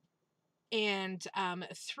 And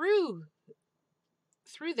through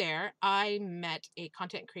there, I met a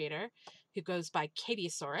content creator who goes by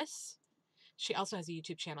Katiesaurus. She also has a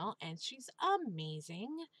YouTube channel, and she's amazing.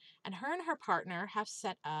 And her partner have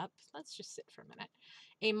set up, let's just sit for a minute,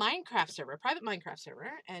 a Minecraft server, a private Minecraft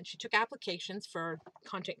server. And she took applications for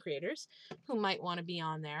content creators who might want to be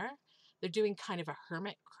on there. They're doing kind of a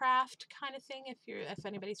hermit craft kind of thing, if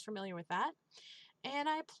anybody's familiar with that. And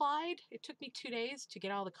I applied. It took me 2 days to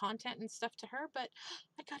get all the content and stuff to her, but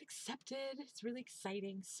I got accepted. It's really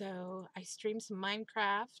exciting. So I streamed some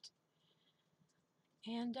Minecraft.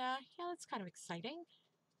 And yeah, that's kind of exciting.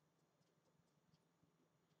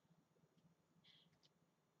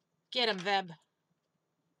 Get him, Veb.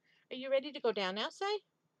 Are you ready to go down now, say?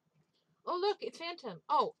 Oh, look, it's Phantom.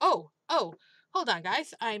 Oh. Hold on,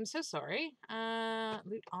 guys. I'm so sorry.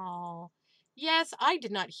 Loot all. Yes, I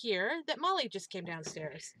did not hear that Molly just came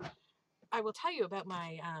downstairs. I will tell you about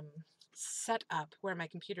my setup where my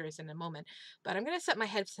computer is in a moment, but I'm going to set my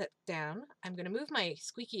headset down. I'm going to move my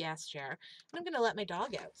squeaky ass chair, and I'm going to let my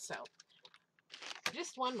dog out. So,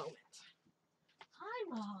 just one moment. Hi,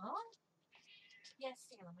 Mom. Yes,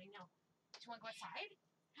 Salem, I know. Do you want to go outside?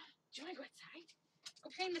 Do you want to go outside? Go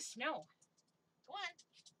play in the snow. Go on.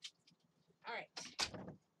 All right.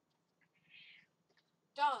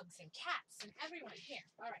 Dogs and cats and everyone here.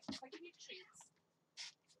 All right. I'll give you treats.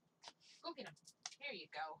 Go get them. There you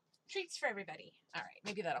go. Treats for everybody. All right.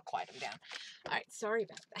 Maybe that'll quiet them down. All right. Sorry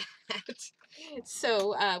about that.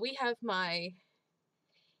 So we have my...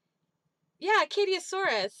 Yeah,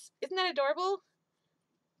 Katiesaurus. Isn't that adorable?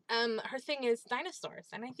 Her thing is dinosaurs,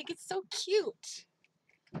 and I think it's so cute.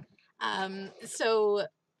 So...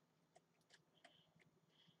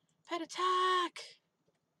 Pet attack!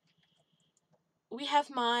 We have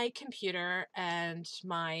my computer and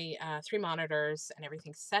my 3 monitors and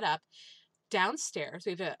everything set up downstairs.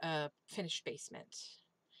 We have a finished basement,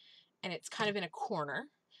 and it's kind of in a corner.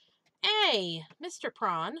 Hey, Mr.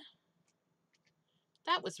 Prawn.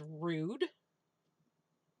 That was rude.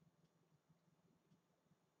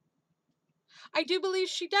 I do believe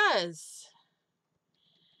she does.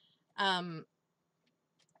 The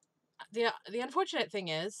unfortunate thing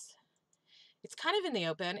is, it's kind of in the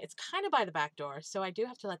open. It's kind of by the back door, so I do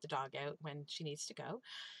have to let the dog out when she needs to go.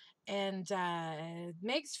 And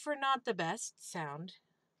makes for not the best sound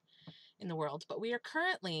in the world. But we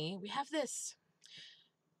have this...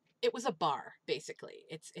 It was a bar, basically.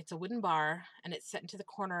 It's a wooden bar, and it's set into the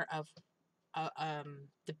corner of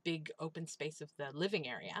the big open space of the living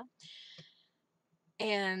area.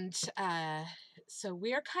 And so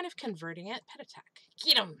we are kind of converting it. Pet attack.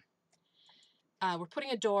 Get him! We're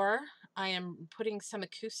putting a door. I am putting some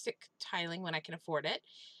acoustic tiling when I can afford it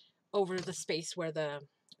over the space where the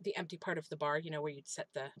empty part of the bar, you know, where you'd set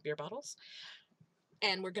the beer bottles.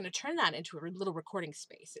 And we're going to turn that into a little recording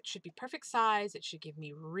space. It should be perfect size. It should give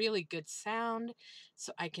me really good sound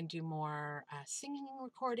so I can do more singing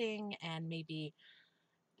recording and maybe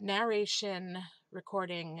narration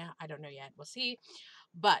recording. I don't know yet. We'll see.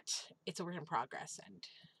 But it's a work in progress, and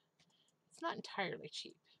it's not entirely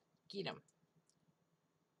cheap. Get 'em.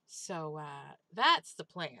 So that's the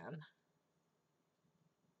plan.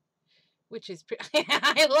 Which is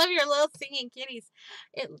I love your little singing kitties.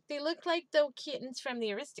 They look like the kittens from the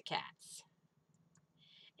Aristocats.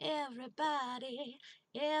 Everybody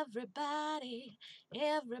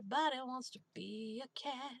wants to be a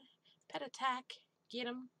cat. Pet attack. Get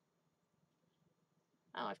 'em.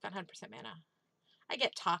 Oh, I've got 100% mana. I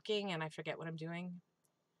get talking and I forget what I'm doing.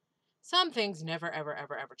 Some things never, ever,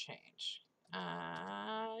 ever, ever change.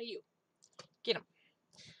 You. Get 'em.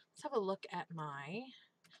 Let's have a look at my...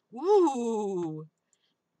 Ooh!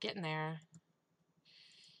 Getting there.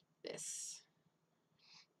 This.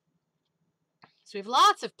 So we have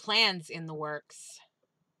lots of plans in the works.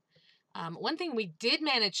 One thing we did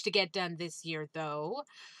manage to get done this year, though,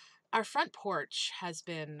 our front porch has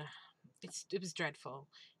been... It was dreadful.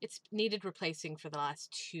 It's needed replacing for the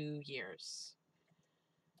last 2 years.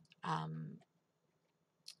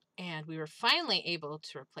 And we were finally able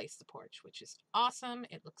to replace the porch, which is awesome.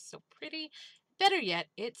 It looks so pretty. Better yet,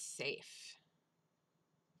 it's safe.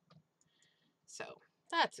 So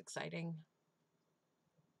that's exciting.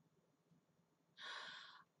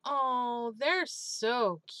 Oh, they're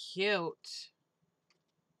so cute.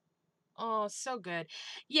 Oh, so good.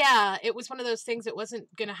 Yeah, it was one of those things that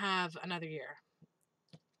wasn't going to have another year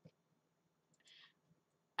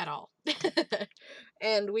at all.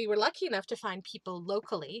 And we were lucky enough to find people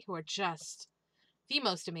locally who are just the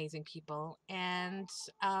most amazing people. And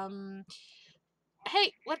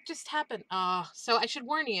hey, what just happened? So I should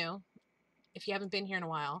warn you, if you haven't been here in a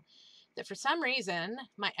while, that for some reason,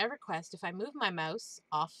 my Everquest, if I move my mouse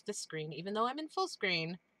off the screen, even though I'm in full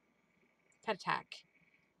screen, pet attack,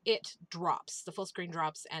 it drops. The full screen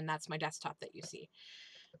drops, and that's my desktop that you see.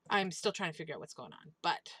 I'm still trying to figure out what's going on,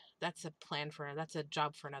 but that's a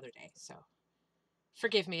job for another day. So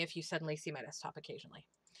forgive me if you suddenly see my desktop occasionally.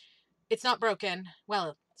 It's not broken.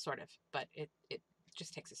 Well, sort of, but it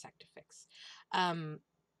just takes a sec to fix.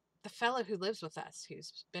 The fellow who lives with us,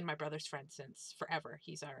 who's been my brother's friend since forever,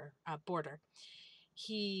 he's our boarder.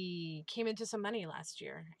 He came into some money last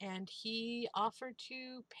year, and he offered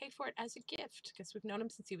to pay for it as a gift because we've known him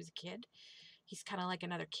since he was a kid. He's kind of like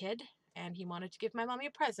another kid, and he wanted to give my mommy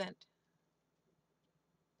a present.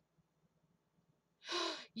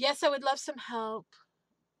 Yes, I would love some help.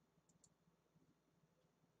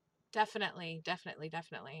 Definitely, definitely,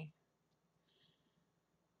 definitely.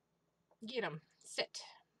 Get him. Sit.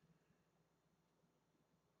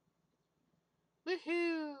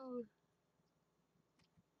 Woohoo!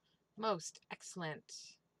 Most excellent.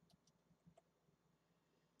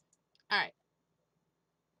 All right.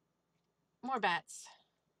 More bats.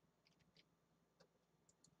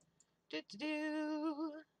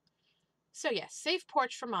 Do. So yes, safe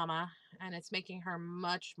porch for Mama, and it's making her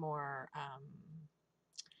much more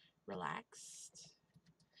relaxed.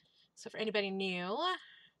 So for anybody new,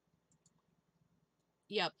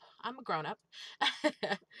 yep, I'm a grown up.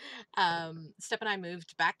 Step and I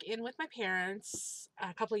moved back in with my parents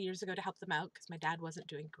a couple of years ago to help them out because my dad wasn't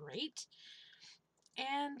doing great.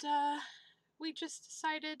 And we just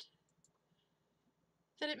decided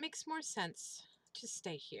that it makes more sense to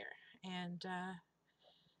stay here. And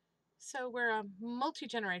so we're a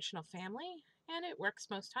multi-generational family, and it works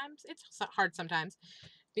most times. It's hard sometimes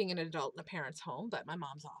being an adult in a parent's home, but my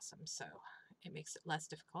mom's awesome, so it makes it less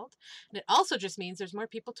difficult. And it also just means there's more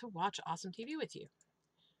people to watch awesome TV with you,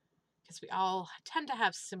 because we all tend to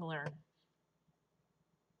have similar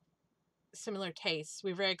tastes.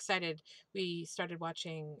 We're very excited. We started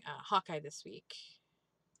watching Hawkeye this week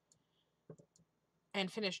and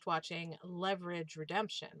finished watching Leverage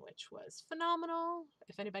Redemption, which was phenomenal.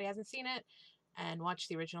 If anybody hasn't seen it and watched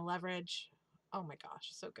the original Leverage, oh my gosh,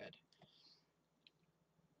 so good.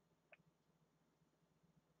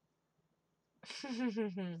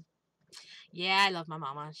 Yeah, I love my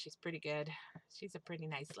mama. She's pretty good. She's a pretty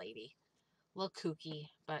nice lady. A little kooky,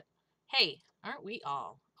 but hey, aren't we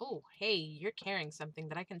all? Oh, hey, you're carrying something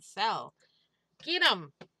that I can sell. Get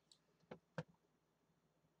 'em!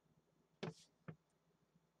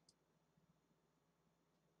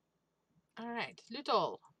 All right,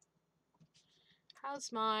 Lutol.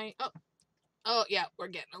 How's my... Oh, yeah, we're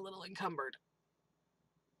getting a little encumbered.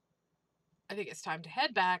 I think it's time to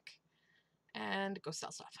head back and go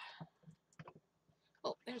sell stuff.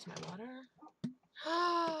 Oh, there's my water.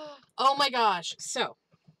 Oh my gosh. So,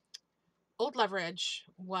 Old Leverage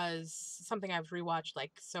was something I've rewatched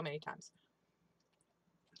like so many times.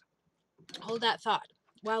 Hold that thought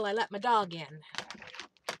while I let my dog in.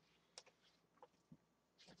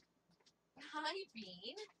 Hi,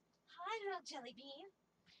 Bean. Hi, little jelly bean.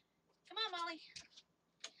 Come on, Molly.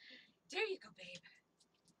 There you go, babe.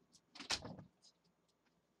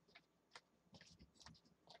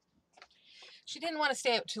 She didn't want to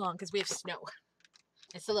stay out too long because we have snow.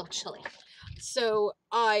 It's a little chilly. So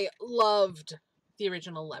I loved the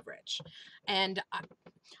original Leverage. And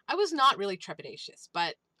I was not really trepidatious,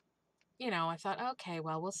 but, you know, I thought, okay,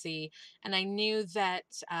 well, we'll see. And I knew that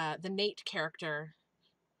the Nate character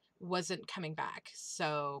wasn't coming back.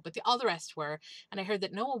 So, but all the rest were. And I heard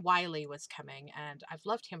that Noah Wiley was coming, and I've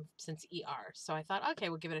loved him since ER. So I thought, okay,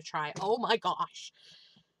 we'll give it a try. Oh my gosh.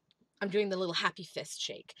 I'm doing the little happy fist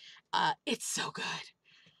shake. It's so good.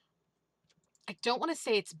 I don't want to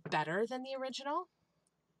say it's better than the original,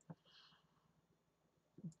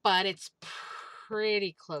 but it's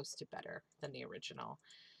pretty close to better than the original.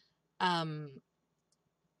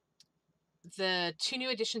 The two new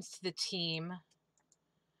additions to the team,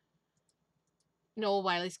 Noel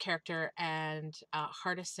Wiley's character and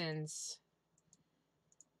Hardison's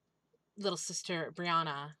little sister,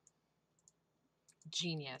 Brianna,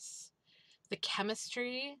 genius. The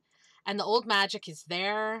chemistry and the old magic is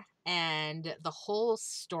there, and the whole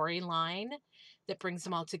storyline that brings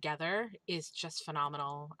them all together is just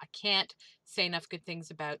phenomenal. I can't say enough good things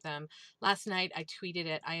about them. Last night I tweeted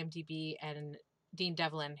at IMDb and Dean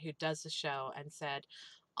Devlin, who does the show, and said,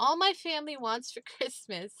 all my family wants for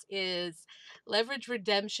Christmas is Leverage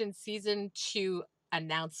Redemption Season 2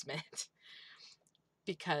 announcement.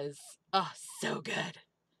 Because, oh, so good.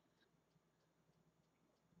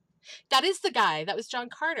 That is the guy. That was John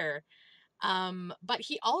Carter. But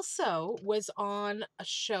he also was on a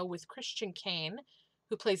show with Christian Kane,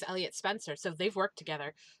 who plays Elliot Spencer. So they've worked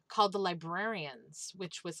together, called The Librarians,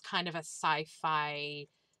 which was kind of a sci-fi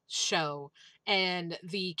show. And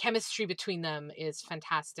the chemistry between them is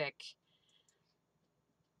fantastic.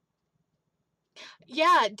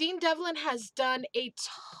 Yeah, Dean Devlin has done a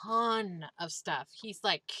ton of stuff. He's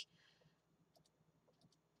like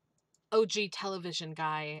OG television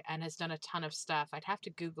guy and has done a ton of stuff. I'd have to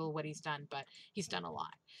Google what he's done, but he's done a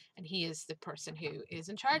lot. And he is the person who is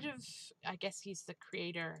in charge of, I guess he's the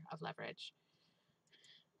creator of Leverage.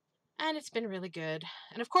 And it's been really good.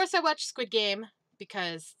 And of course I watched Squid Game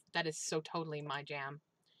because that is so totally my jam.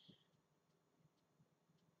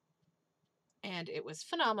 And it was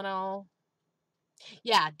phenomenal.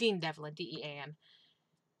 Yeah, Dean Devlin, D-E-A-N.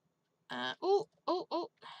 Oh,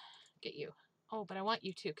 get you. Oh, but I want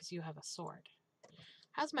you too because you have a sword.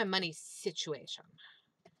 How's my money situation?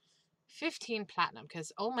 15 platinum,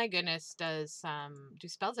 because oh my goodness, do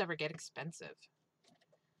spells ever get expensive?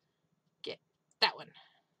 Get that one.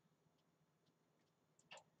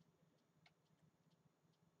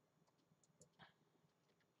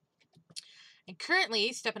 And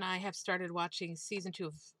currently, Step and I have started watching season 2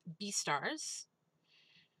 of Beastars.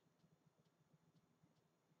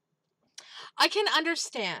 I can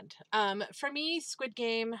understand. For me, Squid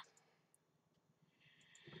Game,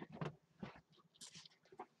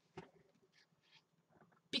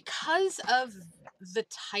 because of the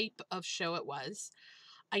type of show it was,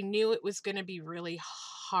 I knew it was going to be really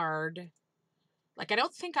hard. Like, I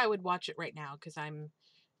don't think I would watch it right now because I'm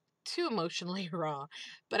too emotionally raw,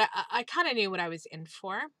 but I kind of knew what I was in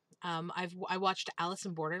for. I watched Alice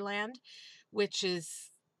in Borderland, which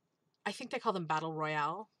is, I think they call them battle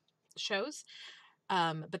royale shows.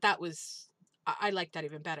 But that was, I like that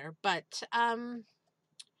even better. But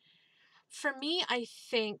for me, I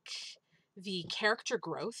think the character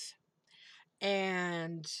growth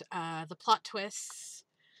and the plot twists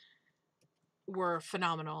were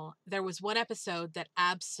phenomenal. There was one episode that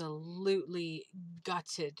absolutely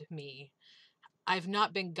gutted me. I've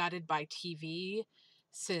not been gutted by TV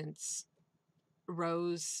since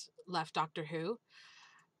Rose left Doctor Who.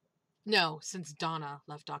 No, since Donna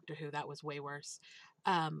left Doctor Who. That was way worse.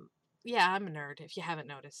 Yeah, I'm a nerd if you haven't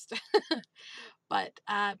noticed. But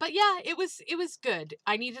yeah, it was good.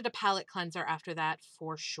 I needed a palate cleanser after that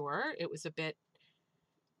for sure. It was a bit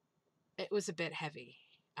heavy.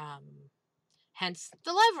 Hence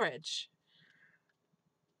the Leverage.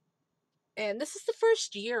 And this is the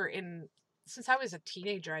first year since I was a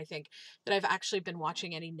teenager, I think, that I've actually been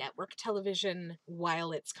watching any network television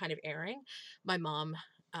while it's kind of airing. My mom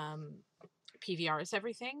PVRs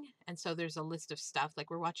everything, and so there's a list of stuff. Like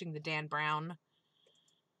we're watching the Dan Brown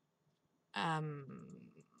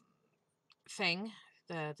thing,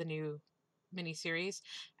 the new miniseries,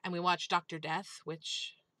 and we watched Dr. Death,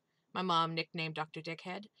 which my mom nicknamed Dr.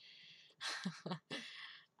 Dickhead.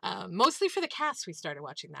 Mostly for the cast, we started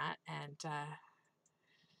watching that, and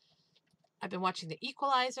I've been watching The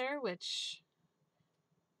Equalizer, which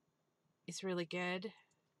is really good.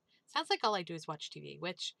 Sounds like all I do is watch TV,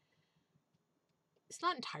 which is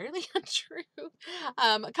not entirely untrue.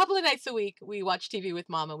 A couple of nights a week, we watch TV with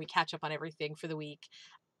Mom, and we catch up on everything for the week.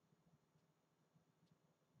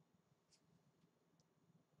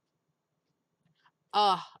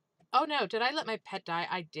 Oh no, did I let my pet die?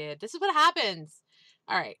 I did. This is what happens.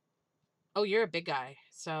 All right. Oh, you're a big guy,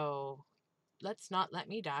 so let's not let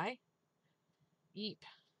me die. Eep.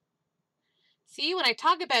 See, when I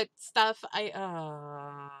talk about stuff,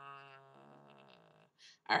 all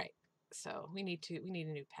right. So we need a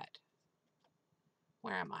new pet.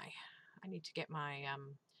 Where am I? I need to get my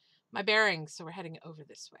my bearings, so we're heading over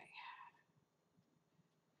this way.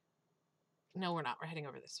 No, we're not. We're heading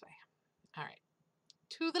over this way. All right.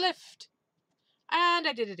 To the left. And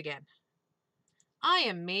I did it again. I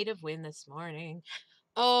am made of wind this morning.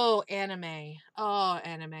 Oh, anime. Oh,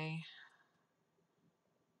 anime.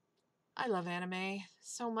 I love anime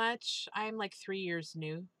so much. I'm like 3 years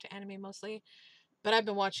new to anime mostly. But I've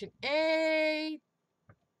been watching a...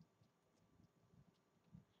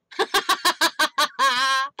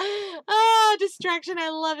 Oh, distraction. I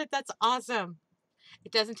love it. That's awesome.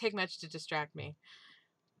 It doesn't take much to distract me.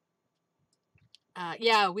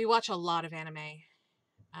 Yeah, we watch a lot of anime.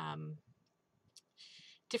 Um,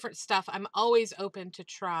 different stuff. I'm always open to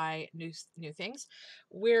try new things.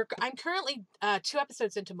 I'm currently 2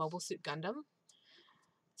 episodes into Mobile Suit Gundam.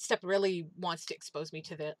 Step really wants to expose me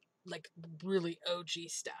to the like really OG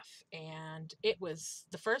stuff, and it was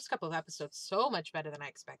the first couple of episodes so much better than I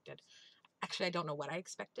expected. Actually, I don't know what I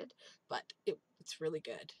expected, but it's really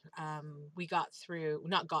good. We got through,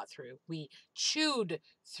 not got through, we chewed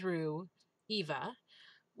through Eva,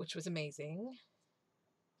 which was amazing.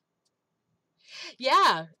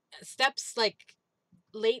 Yeah, Steps like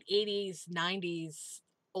late 80s, 90s,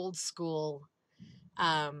 old school,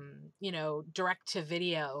 direct to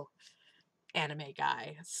video anime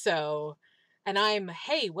guy. So, and I'm,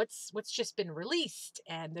 hey, what's just been released?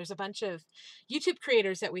 And there's a bunch of YouTube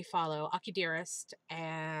creators that we follow, Aki Dearest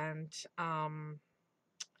and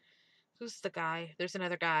who's the guy? There's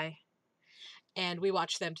another guy. And we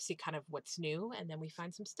watch them to see kind of what's new, and then we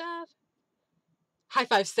find some stuff. High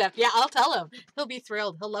five step. Yeah, I'll tell him. He'll be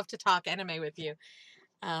thrilled. He'll love to talk anime with you.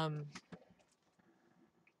 Um,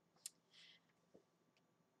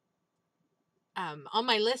 on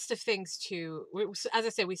my list of things to, as I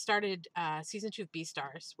said, we started season 2 of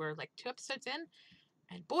Beastars. We're like 2 episodes in,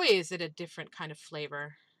 and boy, is it a different kind of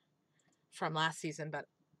flavor from last season. But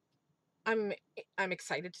I'm I'm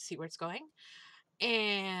excited to see where it's going,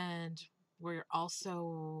 and we're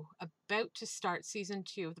also about to start season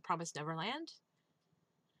 2 of The Promised Neverland,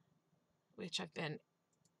 which I've been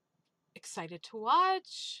excited to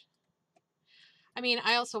watch. I mean,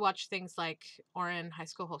 I also watch things like Orin High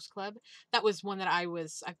School Host Club. That was one that I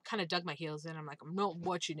kind of dug my heels in. I'm like, I'm not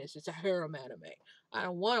watching this. It's a harem anime. I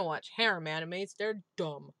don't want to watch harem animes. They're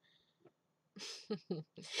dumb.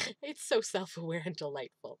 It's so self-aware and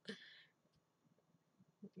delightful.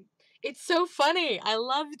 It's so funny. I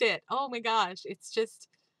loved it. Oh my gosh. It's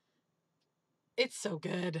so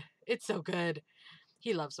good. It's so good.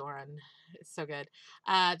 He loves Oren. It's so good.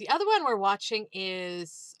 The other one we're watching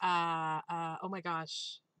is, oh my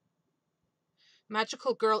gosh,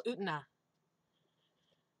 Magical Girl Utena.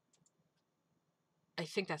 I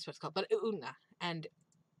think that's what it's called, but Utena. And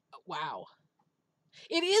wow.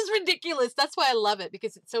 It is ridiculous. That's why I love it,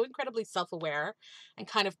 because it's so incredibly self-aware and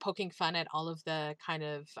kind of poking fun at all of the kind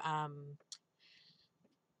of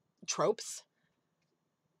tropes.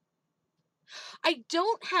 I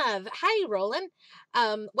don't have. Hi, Roland.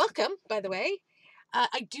 Welcome, by the way.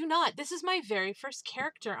 I do not. This is my very first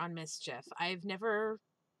character on Mischief. I've never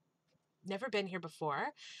been here before.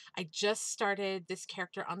 I just started this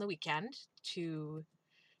character on the weekend to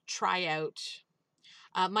try out.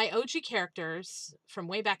 My OG characters from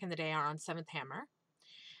way back in the day are on 7th Hammer.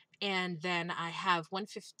 And then I have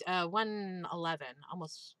 111,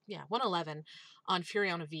 almost, yeah, 111 on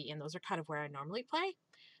Furiona V. And those are kind of where I normally play.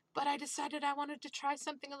 But I decided I wanted to try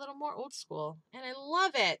something a little more old school. And I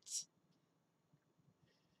love it.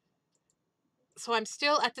 So I'm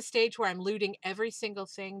still at the stage where I'm looting every single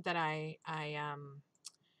thing that I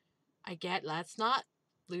get. Let's not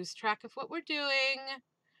lose track of what we're doing.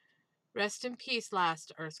 Rest in peace,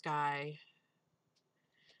 last Earth guy.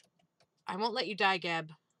 I won't let you die,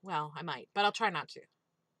 Geb. Well, I might, but I'll try not to.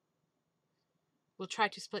 We'll try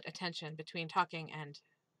to split attention between talking and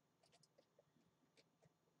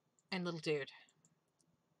little dude.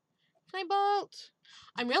 Flame Bolt!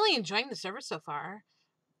 I'm really enjoying the server so far.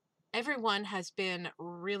 Everyone has been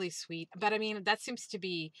really sweet, but I mean, that seems to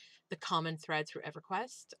be the common thread through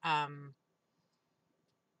Everquest.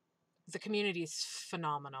 The community is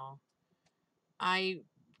phenomenal.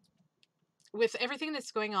 With everything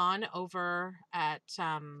that's going on over at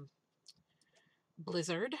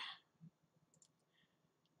Blizzard,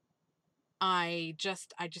 I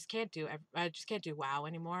just can't do WoW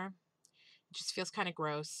anymore. It just feels kind of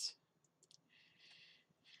gross.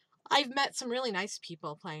 I've met some really nice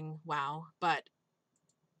people playing WoW, but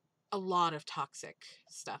a lot of toxic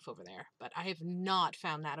stuff over there. But I have not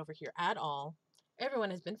found that over here at all. Everyone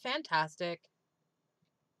has been fantastic.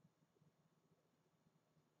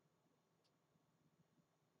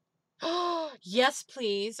 Oh, yes,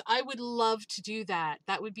 please. I would love to do that.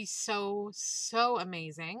 That would be so, so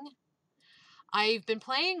amazing. I've been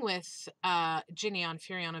playing with Ginny on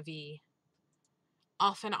Furiona V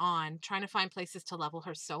off and on, trying to find places to level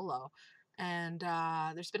her solo. And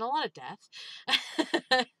there's been a lot of death.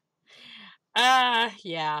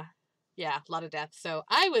 Yeah. Yeah, a lot of death. So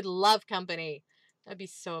I would love company. That'd be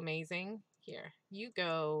so amazing. Here, you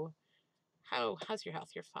go. How's your health?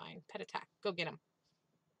 You're fine. Pet attack. Go get him.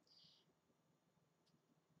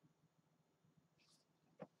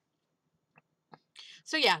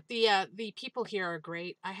 So yeah, the people here are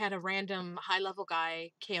great. I had a random high level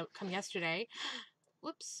guy come yesterday.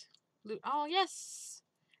 Whoops. Oh yes,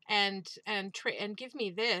 and give me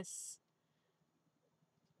this,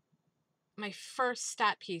 my first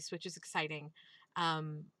stat piece, which is exciting.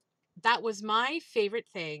 Um, that was my favorite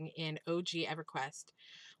thing in OG EverQuest.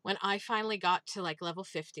 When I finally got to like level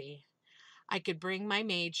 50, I could bring my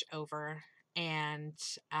mage over and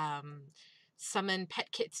um, summon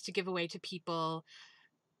pet kits to give away to people.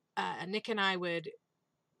 Nick and I would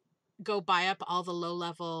go buy up all the low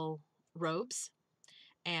level robes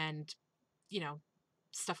and, you know,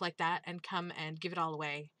 stuff like that and come and give it all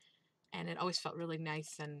away. And it always felt really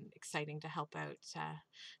nice and exciting to help out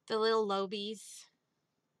the little lobies.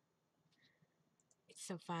 It's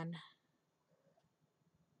so fun.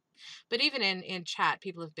 But even in chat,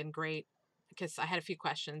 people have been great because I had a few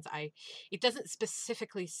questions. It doesn't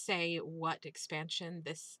specifically say what expansion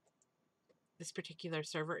this particular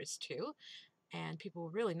server is to, and people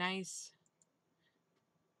were really nice.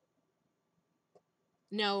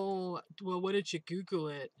 No, well, what did you Google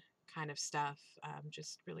it? Kind of stuff.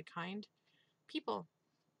 Just really kind people.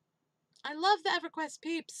 I love the EverQuest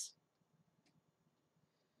peeps.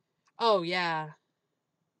 Oh yeah,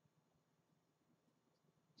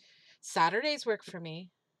 Saturdays work for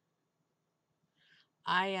me.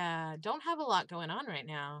 I don't have a lot going on right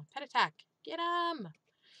now. Pet attack. Get 'em.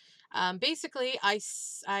 Basically,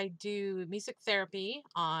 I do music therapy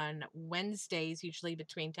on Wednesdays, usually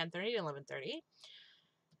between 10:30 and 11:30.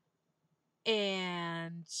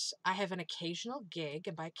 And I have an occasional gig,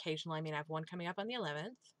 and by occasional, I mean I have one coming up on the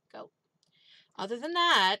 11th. Go. Other than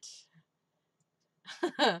that,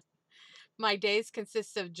 my days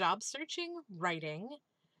consist of job searching, writing,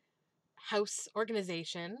 house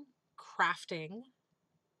organization, crafting,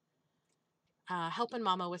 helping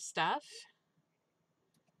mama with stuff.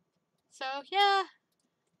 So, yeah,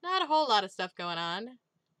 not a whole lot of stuff going on.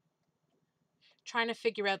 Trying to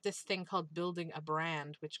figure out this thing called building a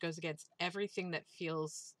brand, which goes against everything that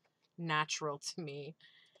feels natural to me.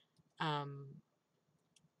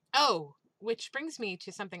 Oh, which brings me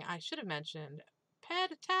to something I should have mentioned.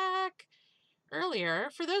 Pet attack earlier.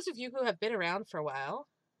 For those of you who have been around for a while,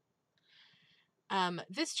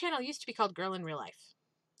 this channel used to be called Girl in Real Life.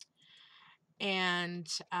 And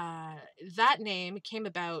that name came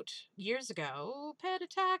about years ago, Pet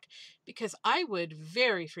Attack, because I would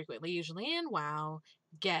very frequently, usually in WoW,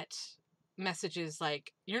 get messages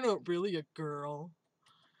like, "You're not really a girl.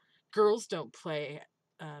 Girls don't play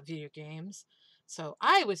video games." So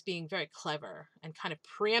I was being very clever and kind of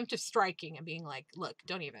preemptive striking and being like, "Look,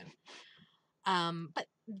 don't even." But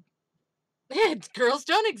girls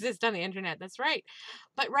don't exist on the internet. That's right.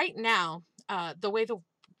 But right now,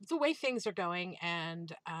 the way things are going,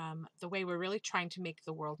 and the way we're really trying to make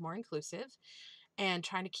the world more inclusive and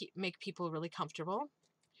trying to make people really comfortable,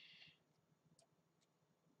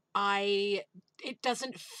 it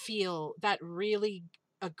doesn't feel that really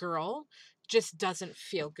a girl just doesn't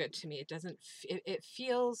feel good to me. It doesn't. It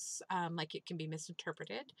feels like it can be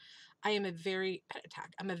misinterpreted. I'm a very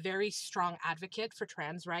strong advocate for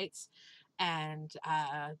trans rights and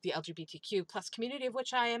the LGBTQ plus community, of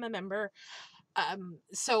which I am a member.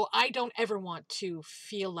 So I don't ever want to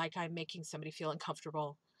feel like I'm making somebody feel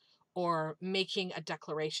uncomfortable or making a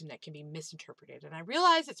declaration that can be misinterpreted. And I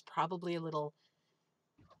realize it's probably a little,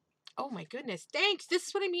 oh my goodness, thanks. This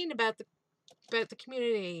is what I mean about the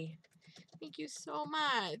community. Thank you so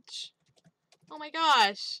much. Oh my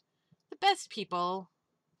gosh. The best people.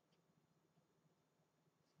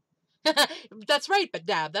 That's right, but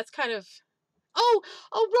Dab, that's kind of, oh,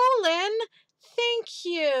 Roland, thank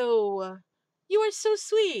you. You are so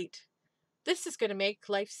sweet. This is going to make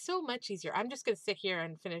life so much easier. I'm just going to sit here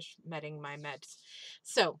and finish medding my meds.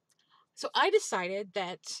 So I decided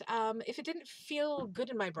that if it didn't feel good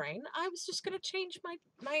in my brain, I was just going to change my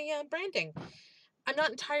branding. I'm not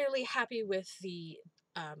entirely happy with the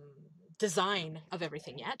um, design of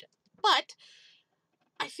everything yet, but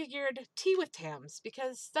I figured tea with Tams,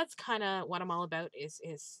 because that's kind of what I'm all about, is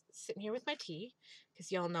sitting here with my tea,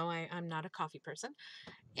 because y'all know I'm not a coffee person,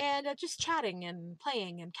 and just chatting and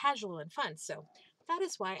playing and casual and fun. So that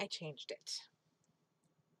is why I changed it,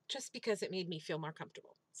 just because it made me feel more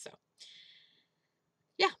comfortable. So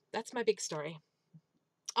yeah, that's my big story.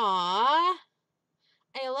 Aww,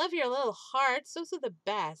 I love your little hearts. Those are the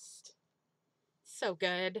best. So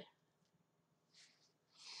good.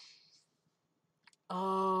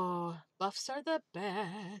 Oh, buffs are the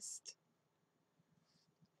best.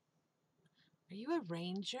 Are you a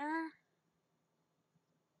ranger?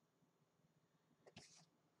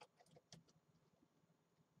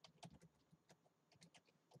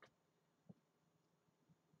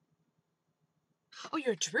 Oh,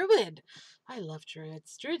 you're a druid. I love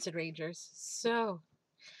druids. Druids and rangers. So,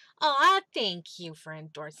 oh, thank you for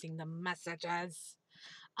endorsing the messages.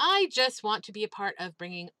 I just want to be a part of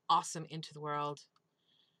bringing awesome into the world.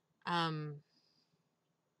 I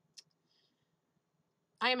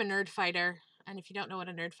am a nerd fighter, and if you don't know what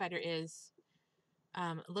a nerd fighter is,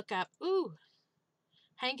 look up,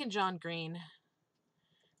 Hank and John Green.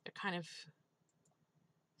 They're kind of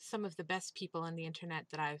some of the best people on the internet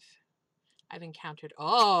that I've encountered.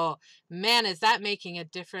 Oh, man, is that making a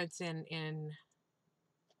difference in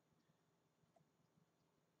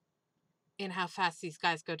how fast these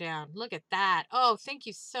guys go down. Look at that. Oh, thank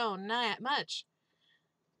you so much.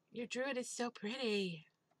 Your druid is so pretty.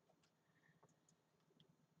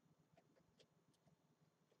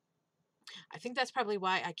 I think that's probably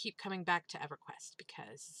why I keep coming back to Everquest,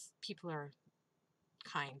 because people are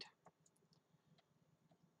kind.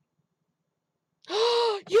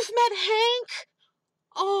 Oh, you've met Hank?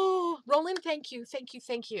 Oh, Roland, thank you, thank you,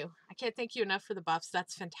 thank you. I can't thank you enough for the buffs.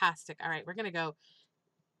 That's fantastic. All right, we're going to go.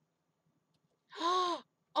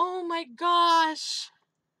 Oh my gosh.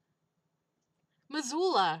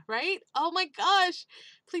 Missoula, right? Oh my gosh.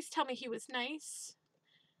 Please tell me he was nice.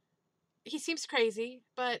 He seems crazy,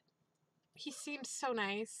 but he seems so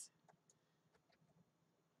nice.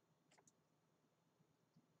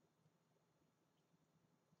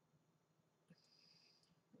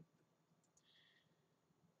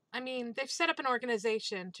 I mean, they've set up an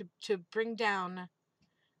organization to bring down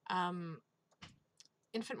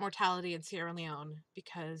infant mortality in Sierra Leone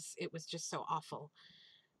because it was just so awful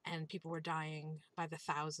and people were dying by the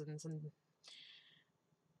thousands, and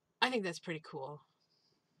I think that's pretty cool.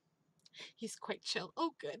 He's quite chill.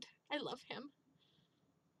 Oh, good. I love him.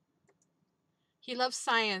 He loves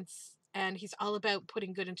science and he's all about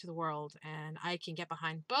putting good into the world, and I can get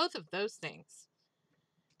behind both of those things.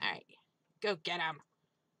 All right, go get him.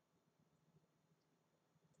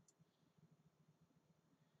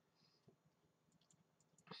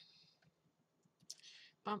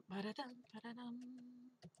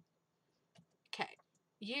 Okay,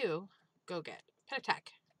 you go get pet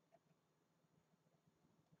attack.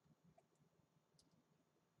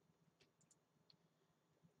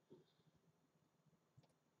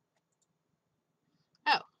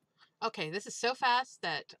 Oh, okay, this is so fast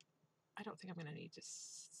that I don't think I'm going to need to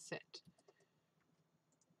sit.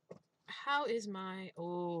 How is my...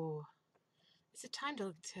 Oh, is it time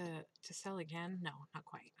to sell again? No, not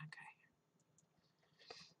quite. Okay.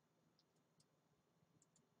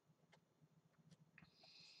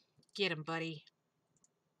 Get him, buddy.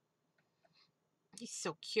 He's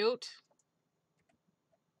so cute.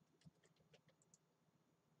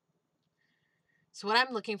 So what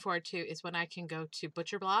I'm looking forward to is when I can go to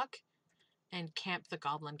Butcher Block and camp the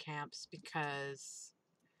goblin camps, because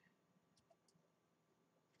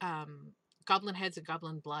goblin heads and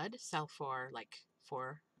goblin blood sell for like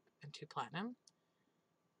 4 and 2 platinum.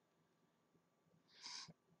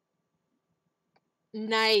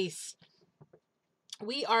 Nice.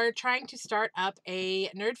 We are trying to start up a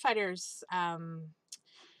Nerd Fighters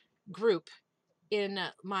group in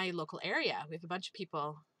my local area. We have a bunch of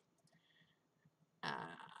people,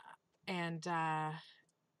 and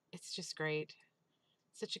it's just great.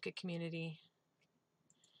 Such a good community.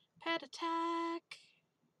 Pet attack.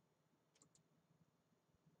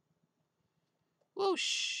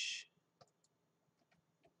 Whoosh.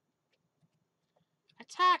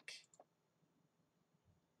 Attack.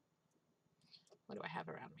 What do I have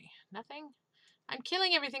around me? Nothing. I'm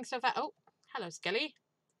killing everything so fast. Oh, hello, Skelly.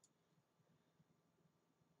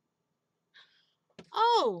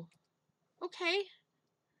 Oh, okay.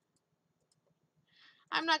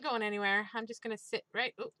 I'm not going anywhere. I'm just going to sit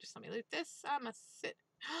right. Oh, just let me loot this. I'm going to sit.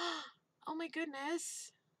 Oh my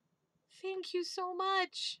goodness. Thank you so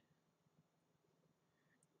much.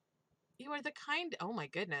 You are the kind. Oh my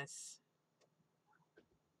goodness.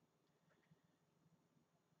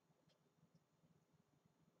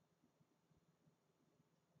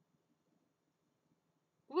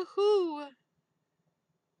 Woohoo.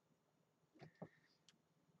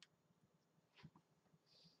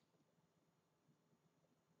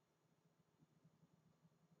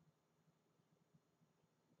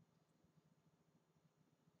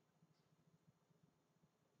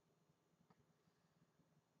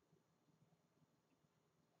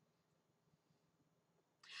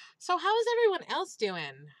 So how is everyone else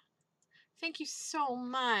doing? Thank you so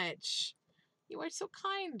much. You are so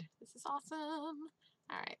kind. This is awesome.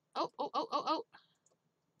 All right. Oh.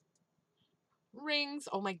 Rings.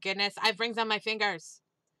 Oh my goodness. I have rings on my fingers.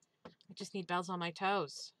 I just need bells on my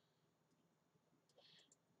toes.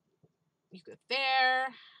 You go there.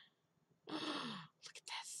 Look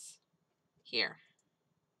Here.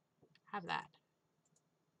 Have that.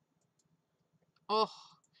 Oh,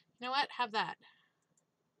 you know what? Have that.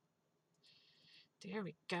 There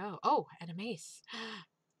we go. Oh, and a mace.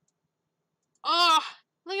 Oh,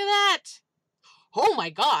 look at that. Oh my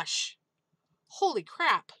gosh. Holy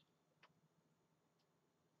crap.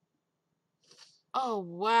 Oh,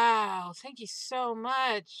 wow. Thank you so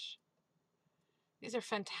much. These are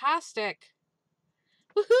fantastic.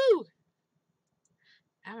 Woohoo.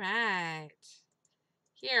 All right.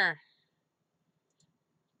 Here.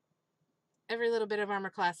 Every little bit of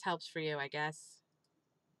armor class helps for you, I guess.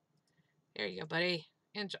 There you go, buddy.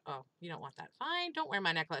 Enjoy. Oh, you don't want that. Fine. Don't wear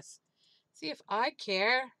my necklace. See if I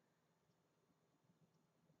care.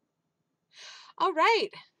 All right.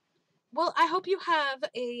 Well, I hope you have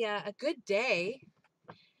a good day.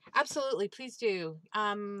 Absolutely. Please do.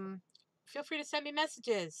 Feel free to send me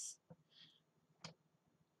messages.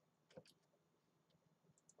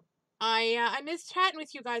 I miss chatting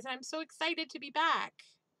with you guys, and I'm so excited to be back.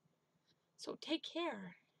 So take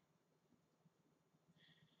care.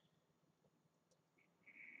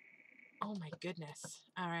 Oh my goodness.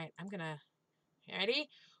 All right, I'm gonna. You ready?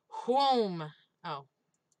 Whoom. Oh,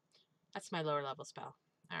 that's my lower level spell.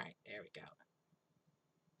 All right, there we go.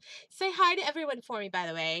 Say hi to everyone for me, by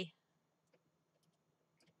the way.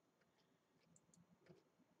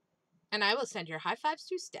 And I will send your high fives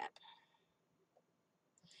to Step.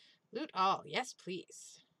 Loot all. Yes,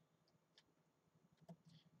 please.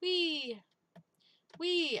 Wee.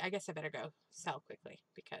 Wee. I guess I better go sell quickly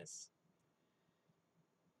because...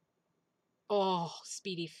 Oh,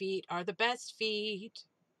 speedy feet are the best feet.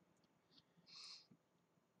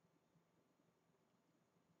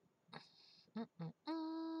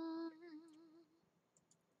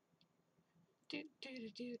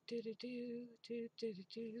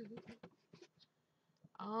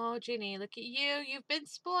 Oh, Ginny, look at you. You've been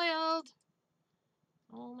spoiled.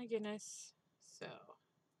 Oh, my goodness. So,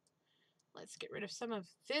 let's get rid of some of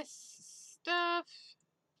this stuff.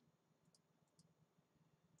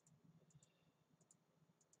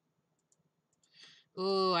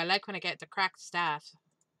 Ooh, I like when I get the cracked staff.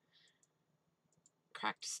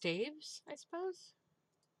 Cracked staves, I suppose?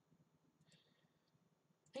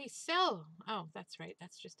 They sell. Oh, that's right.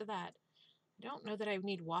 That's just a that. I don't know that I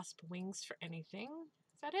need wasp wings for anything.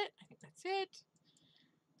 Is that it? I think that's it.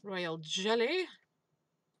 Royal jelly.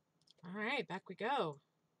 All right, back we go.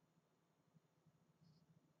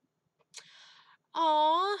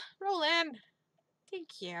 Aw, roll in.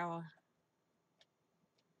 Thank you.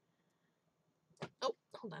 Oh,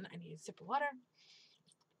 hold on. I need a sip of water.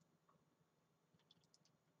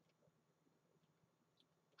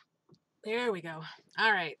 There we go.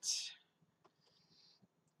 All right.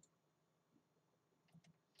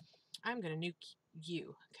 I'm going to nuke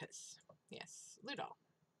you because, yes, loot all.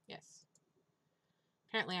 Yes.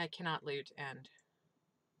 Apparently I cannot loot and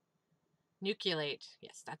nucleate.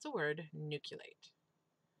 Yes, that's a word. Nucleate.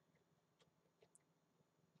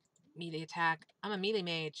 Melee attack. I'm a melee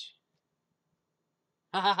mage.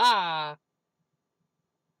 Ha ha ha.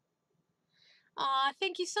 Aw,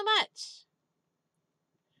 thank you so much.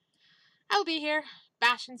 I'll be here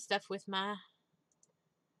bashing stuff with my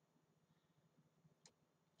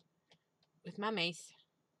mace.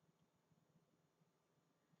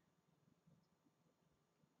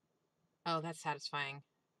 Oh, that's satisfying.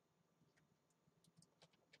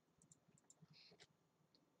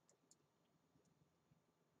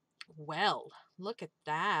 Well, look at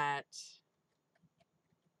that.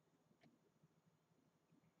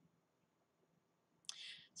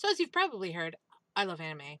 So as you've probably heard, I love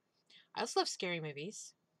anime. I also love scary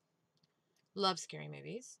movies. Love scary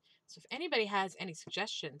movies. So if anybody has any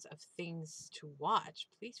suggestions of things to watch,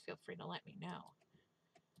 please feel free to let me know.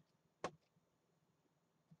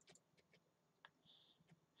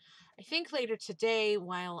 I think later today,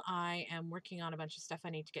 while I am working on a bunch of stuff I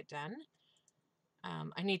need to get done,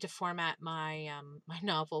 I need to format my my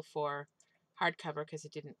novel for hardcover because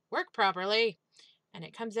it didn't work properly, and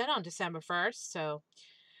it comes out on December 1st. So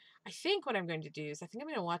I think what I'm going to do is I think I'm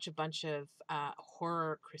going to watch a bunch of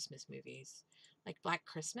horror Christmas movies, like Black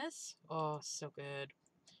Christmas. Oh, so good.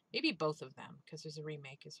 Maybe both of them because there's a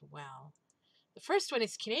remake as well. The first one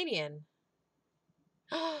is Canadian.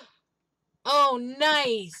 Oh,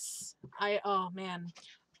 nice. Oh man.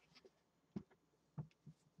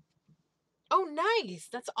 Oh, nice.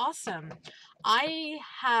 That's awesome. I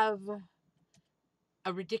have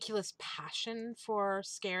a ridiculous passion for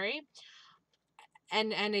scary,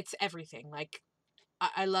 and it's everything. Like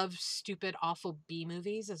I love stupid, awful B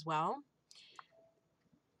movies as well.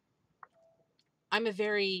 I'm a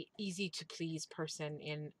very easy to please person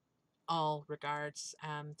in all regards.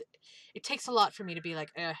 It takes a lot for me to be like,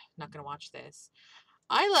 not gonna watch this.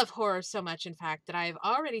 I love horror so much, in fact, that I've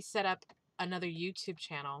already set up another YouTube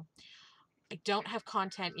channel. I don't have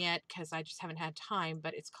content yet because I just haven't had time,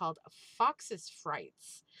 but it's called Fox's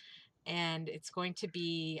Frights. And it's going to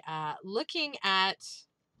be looking at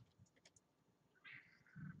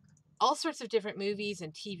all sorts of different movies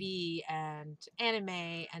and TV and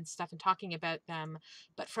anime and stuff and talking about them,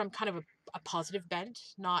 but from kind of a positive bent,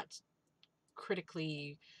 not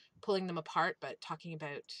critically pulling them apart, but talking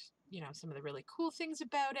about, some of the really cool things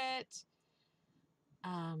about it.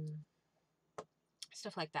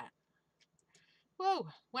 Stuff like that. Whoa,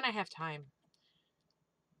 when I have time.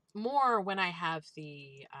 More when I have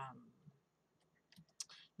the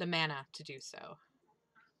mana to do so.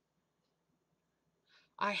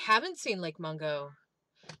 I haven't seen Lake Mungo.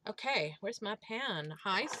 Okay, where's my pen?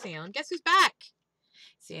 Hi, Salem. Guess who's back?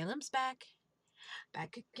 Salem's back.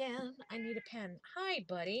 Back again. I need a pen. Hi,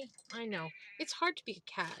 buddy. I know. It's hard to be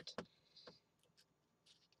a cat.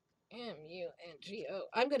 Mungo.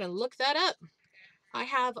 I'm going to look that up. I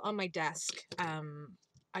have on my desk,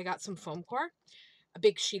 I got some foam core, a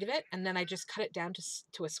big sheet of it, and then I just cut it down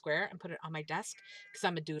to a square and put it on my desk because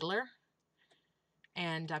I'm a doodler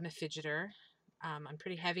and I'm a fidgeter. I'm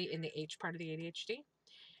pretty heavy in the H part of the ADHD.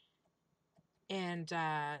 And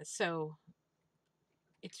so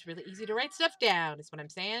it's really easy to write stuff down, is what I'm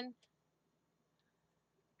saying.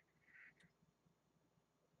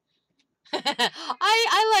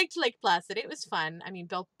 I liked Lake Placid. It was fun. I mean,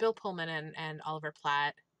 Bill Pullman and Oliver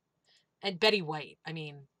Platt and Betty White. I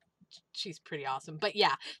mean, she's pretty awesome. But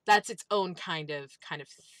yeah, that's its own kind of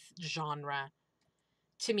genre.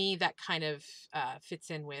 To me, that kind of fits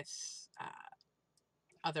in with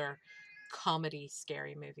other comedy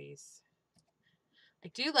scary movies. I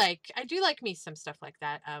do like me some stuff like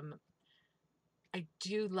that. I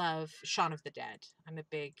do love Shaun of the Dead. I'm a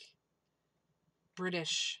big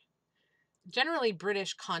generally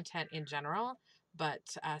British content in general, but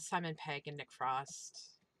Simon Pegg and Nick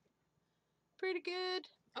Frost, pretty good.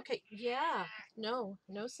 Okay, yeah, no,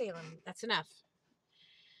 Salem. That's enough.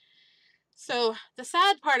 So the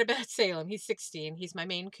sad part about Salem, he's 16. He's my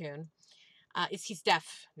Maine Coon. Is he's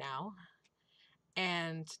deaf now,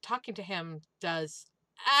 and talking to him does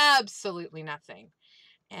absolutely nothing.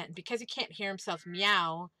 And because he can't hear himself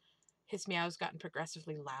meow, his meow's gotten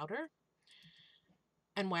progressively louder.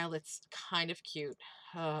 And while it's kind of cute,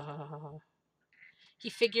 he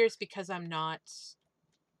figures because I'm not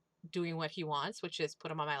doing what he wants, which is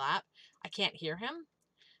put him on my lap, I can't hear him.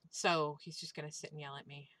 So he's just going to sit and yell at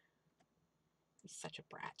me. He's such a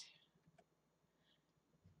brat.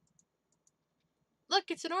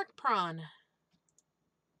 Look, it's an orc prawn.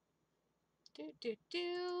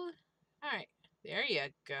 Do. All right, there you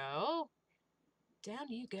go. Down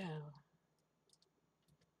you go.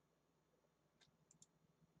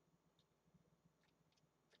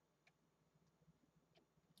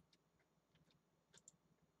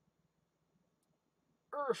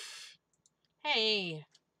 Urf. Hey.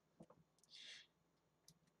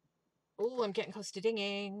 Oh, I'm getting close to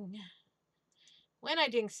dinging. When I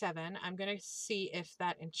ding 7, I'm going to see if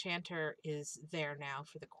that enchanter is there now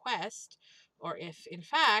for the quest, or if, in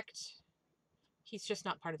fact, he's just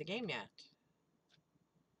not part of the game yet.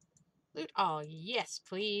 Loot all. Yes,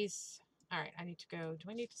 please. All right, I need to go.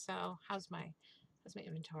 Do I need to sell? How's my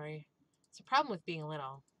inventory? It's a problem with being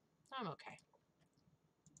little. I'm okay.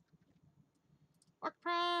 Orc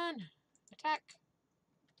prawn. Attack.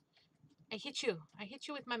 I hit you. I hit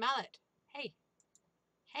you with my mallet. Hey.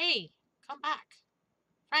 Hey. Come back.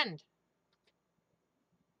 Friend.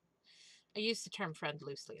 I use the term friend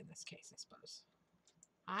loosely in this case, I suppose.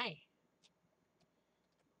 Hi.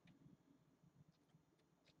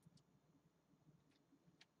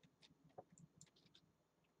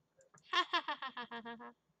 Ha ha ha ha ha ha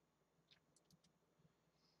ha.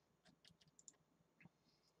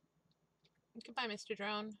 Goodbye, Mr.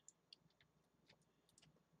 Drone.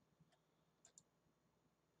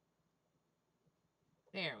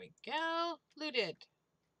 There we go. Looted.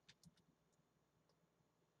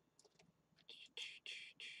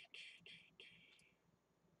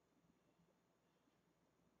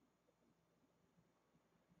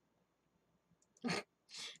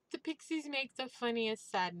 The pixies make the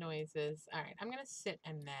funniest sad noises. All right, I'm going to sit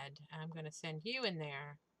and med. I'm going to send you in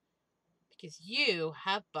there because you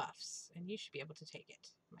have buffs and you should be able to take it,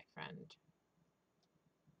 my friend.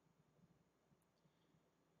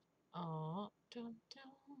 Oh, dun, dun.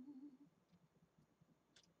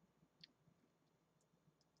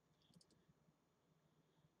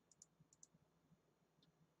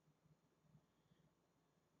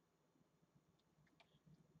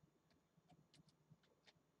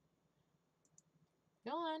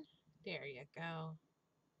 There you go.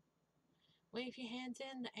 Wave your hands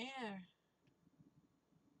in the air.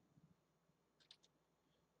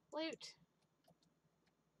 Loot.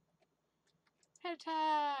 Pet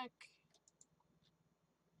attack.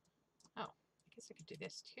 Oh, I guess I could do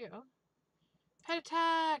this too. Pet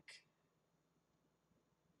attack.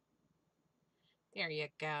 There you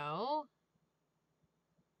go.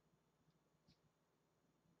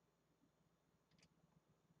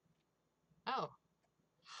 Oh,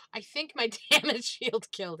 I think my damage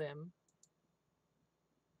shield killed him.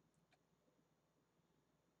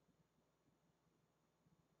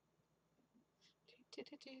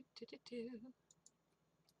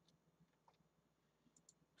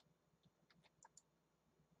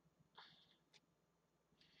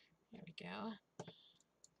 There we go.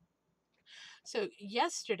 So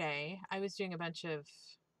yesterday I was doing a bunch of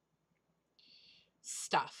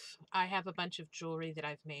stuff. I have a bunch of jewelry that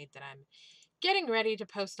I've made that I'm getting ready to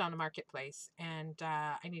post on a marketplace, and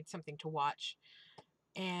I need something to watch.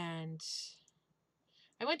 And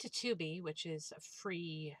I went to Tubi, which is a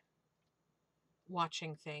free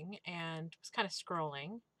watching thing, and was kind of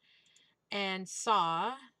scrolling and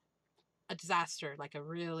saw a disaster, like a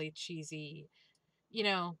really cheesy, you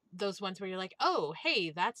know, those ones where you're like, oh,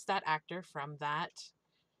 hey, that's that actor from that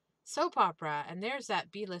soap opera, and there's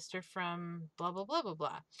that B-lister from blah, blah, blah, blah,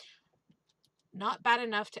 blah. Not bad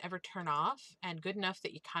enough to ever turn off, and good enough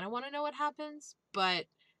that you kind of want to know what happens, but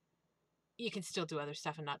you can still do other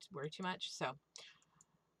stuff and not worry too much. So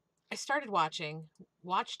I started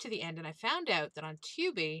watched to the end, and I found out that on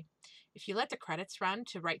Tubi, if you let the credits run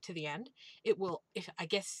to right to the end, it will, if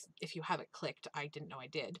you have it clicked, I didn't know I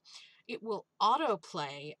did, it will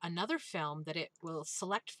autoplay another film that it will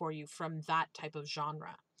select for you from that type of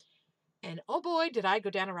genre. And oh boy, did I go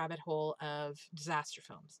down a rabbit hole of disaster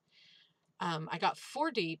films. I got 4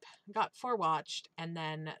 deep, got 4 watched, and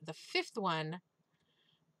then the 5th one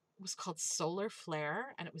was called Solar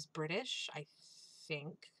Flare, and it was British, I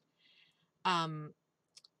think. Um,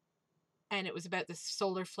 and it was about this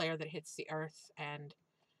solar flare that hits the earth and,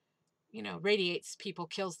 you know, radiates people,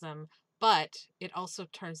 kills them, but it also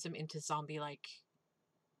turns them into zombie-like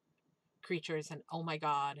creatures. And oh my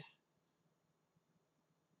God,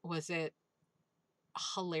 was it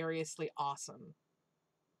hilariously awesome.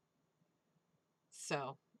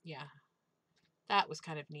 So, yeah, that was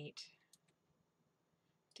kind of neat.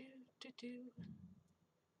 Do, do, do.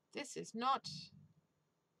 This is not...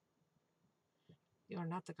 You are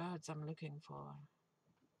not the gods I'm looking for.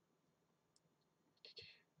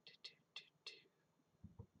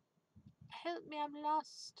 Help me, I'm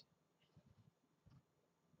lost.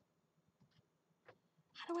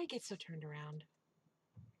 How do I get so turned around?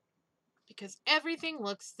 Because everything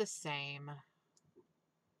looks the same.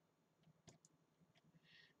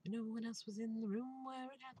 No one else was in the room where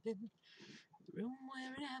it happened. The room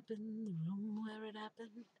where it happened. The room where it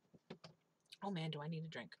happened. Oh man, do I need a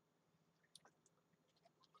drink?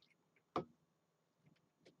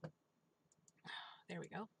 There we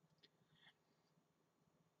go.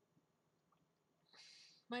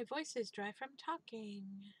 My voice is dry from talking.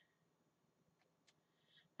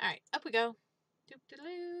 Alright, up we go.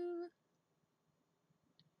 Doop-de-loo.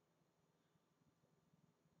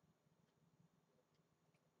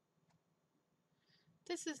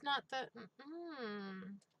 This is not the...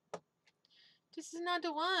 This is not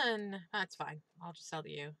the one. That's fine. I'll just sell to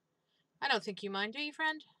you. I don't think you mind, do you,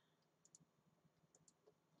 friend?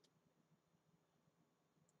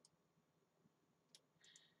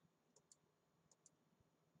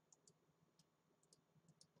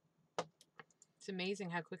 It's amazing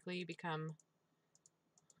how quickly you become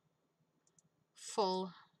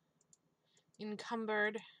full,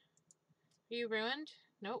 encumbered. Are you ruined?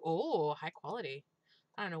 No? Oh, high quality.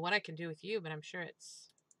 I don't know what I can do with you, but I'm sure it's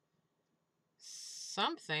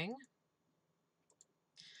something.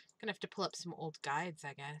 Gonna have to pull up some old guides,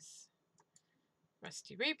 I guess.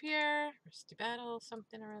 Rusty Rapier, Rusty Battle,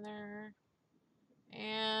 something or other.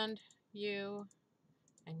 And you,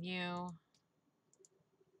 and you.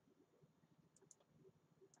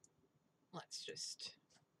 Let's just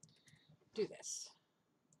do this.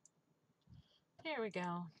 There we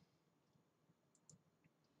go.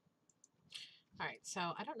 Alright, so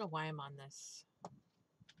I don't know why I'm on this. Oh,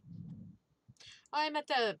 I'm at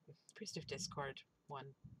the Priest of Discord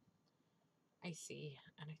one. I see.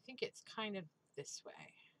 And I think it's kind of this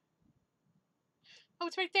way. Oh,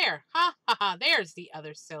 it's right there. Ha ha ha. There's the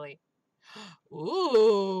other silly.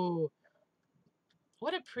 Ooh.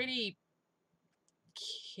 What a pretty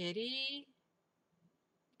kitty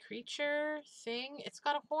creature thing. It's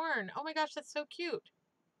got a horn. Oh my gosh, that's so cute.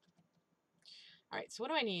 All right, so what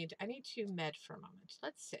do I need? I need to med for a moment.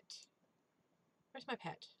 Let's sit. Where's my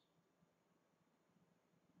pet?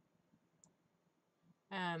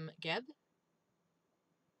 Geb?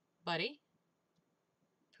 Buddy?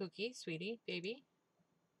 Pookie, sweetie, baby?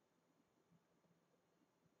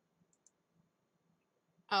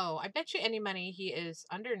 Oh, I bet you any money he is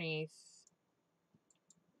underneath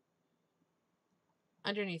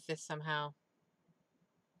this somehow.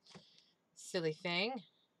 Silly thing.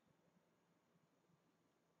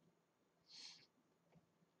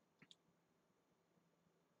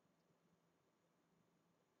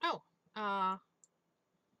 Oh,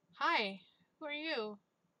 hi. Who are you?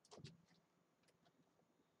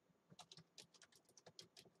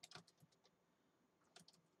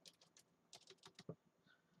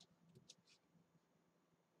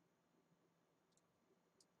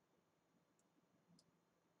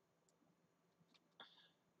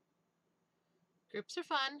 Groups are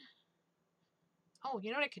fun. Oh,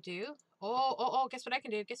 you know what I could do? Oh, guess what I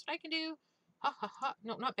can do? Guess what I can do? Ha ha ha.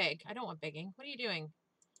 No, not beg. I don't want begging. What are you doing?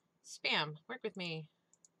 Spam. Work with me.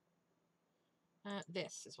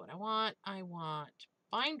 This is what I want. I want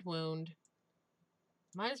bind wound.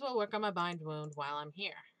 Might as well work on my bind wound while I'm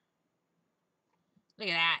here. Look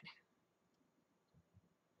at that.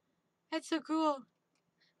 That's so cool.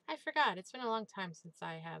 I forgot. It's been a long time since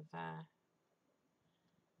I have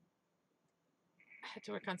had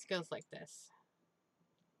to work on skills like this.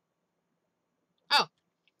 Oh,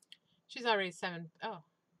 she's already 7. Oh.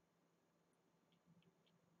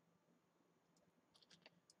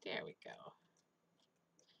 There we go.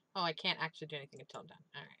 Oh, I can't actually do anything until I'm done.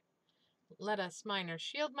 All right. Let us minor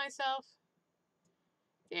shield myself.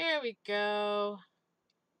 There we go.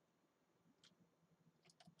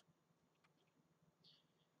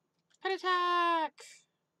 Pet attack!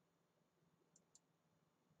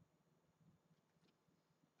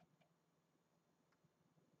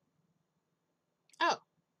 Oh.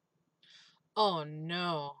 Oh,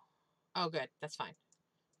 no. Oh, good. That's fine.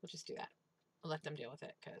 We'll just do that. We'll let them deal with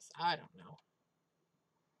it, because I don't know.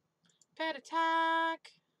 Pet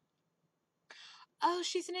attack! Oh,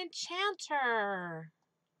 she's an enchanter!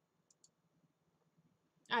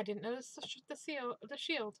 I didn't notice the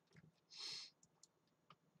shield.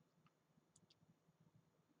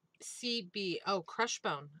 CB. Oh,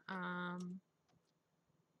 Crushbone. I'm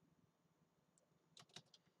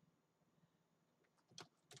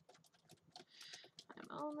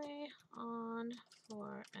only on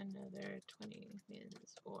for another 20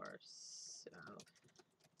 minutes or so.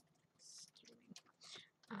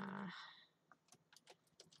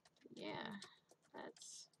 Yeah,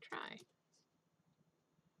 let's try.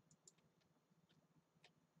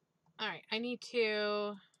 Alright, I need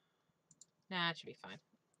to... Nah, it should be fine.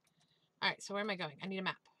 Alright, so where am I going? I need a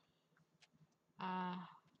map.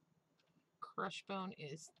 Crushbone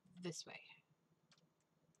is this way.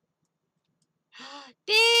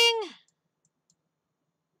 Ding!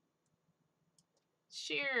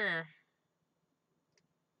 Sure.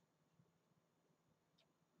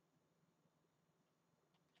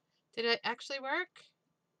 Did it actually work?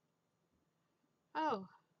 Oh.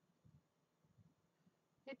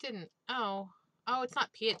 It didn't. Oh. Oh, it's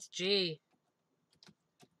not P, it's G.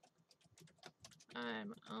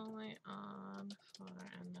 I'm only on for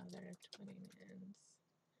another 20 minutes.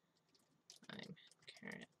 I'm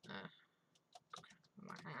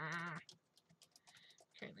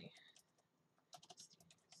currently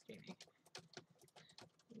streaming.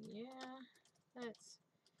 Yeah, let's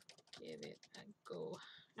give it a go.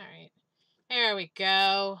 Alright. There we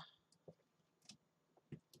go.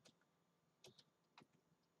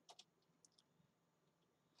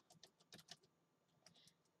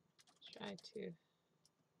 Try to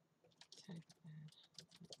type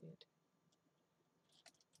that.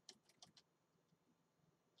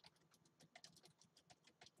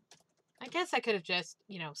 I guess I could have just,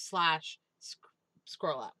 slash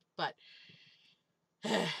scroll up, but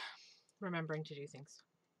remembering to do things.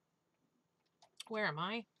 Where am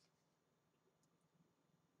I?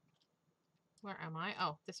 Where am I?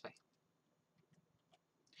 Oh, this way.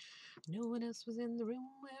 No one else was in the room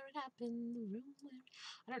where it happened. The room where...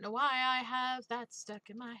 I don't know why I have that stuck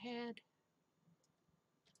in my head.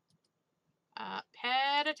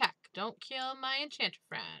 Pet attack. Don't kill my enchanter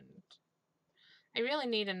friend. I really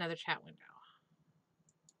need another chat window.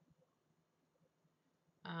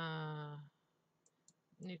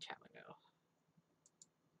 New chat window.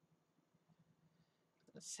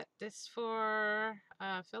 Let's set this for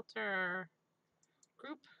filter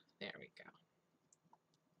group. There we go.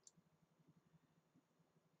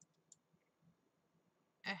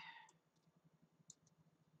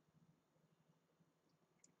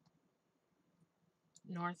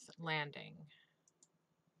 North Landing.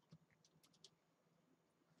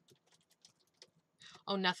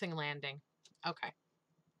 Oh, nothing landing. Okay.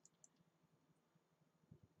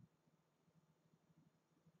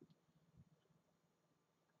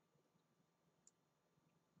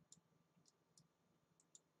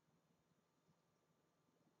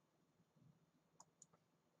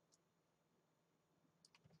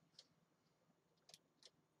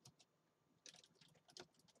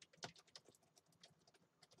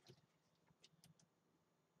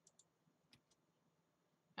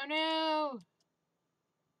 Oh no!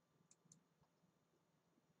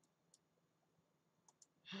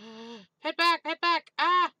 Head back! Head back!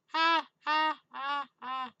 Ah! Ah! Ah! Ah!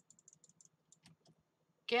 Ah!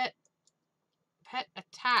 Get pet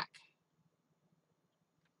attack.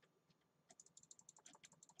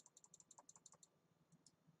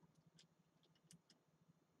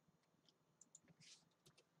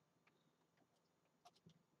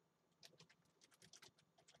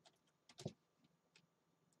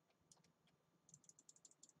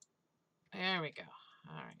 There we go.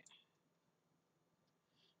 All right.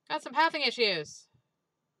 Got some pathing issues.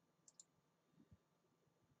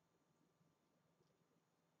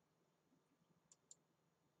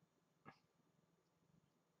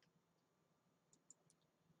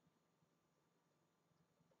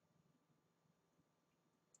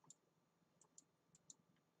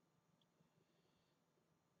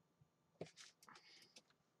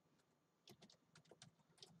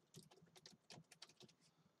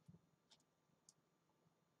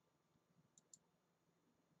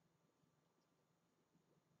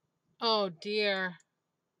 Oh dear.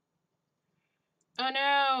 Oh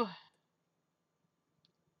no.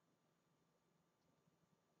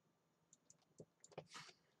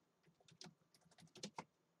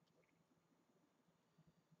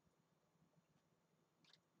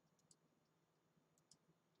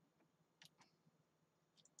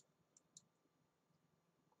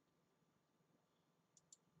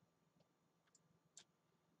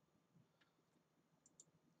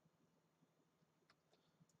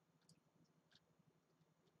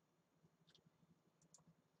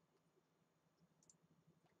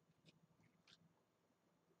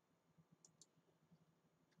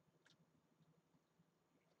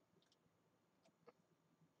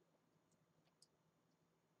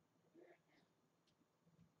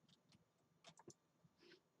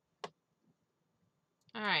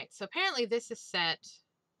 All right. So apparently this is set.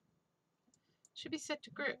 Should be set to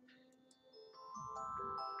group.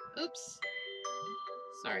 Oops.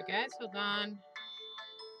 Sorry, guys. Hold on.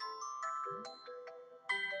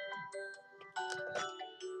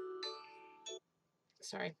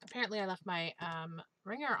 Sorry. Apparently I left my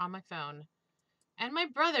ringer on my phone. And my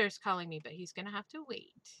brother's calling me, but he's going to have to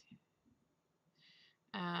wait.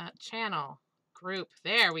 Channel. Group.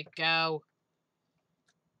 There we go.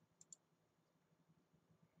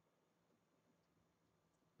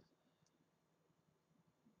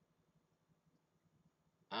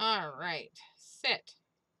 All right. Sit.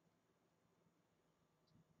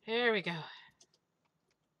 Here we go.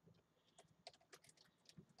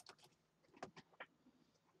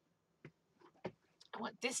 I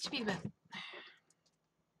want this to be the...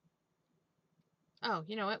 Oh,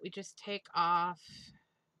 you know what? We just take off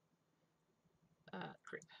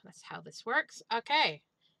group. That's how this works. Okay.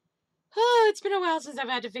 Oh, it's been a while since I've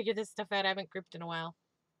had to figure this stuff out. I haven't grouped in a while.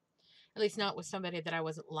 At least not with somebody that I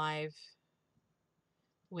wasn't live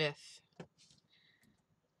with.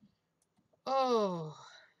 Oh.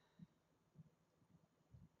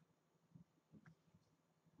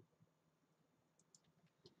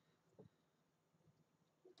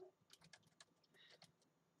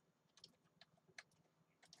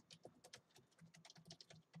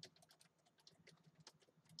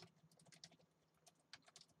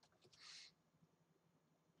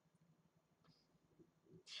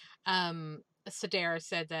 Sadara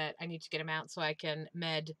said that I need to get him out so I can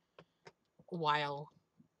med while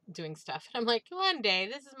doing stuff. And I'm like, one day,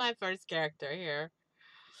 this is my first character here.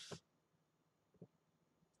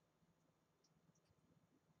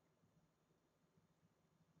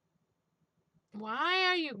 Why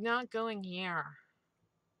are you not going here?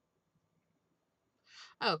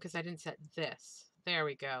 Oh, because I didn't set this. There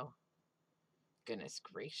we go. Goodness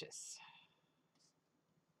gracious.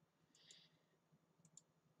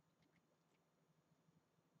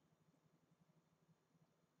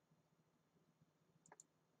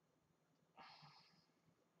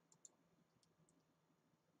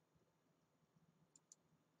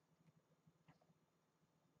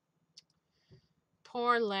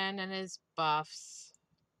 Poor Len and his buffs.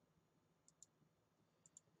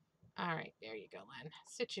 Alright, there you go, Len.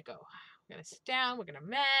 Sit you go. We're gonna sit down, we're gonna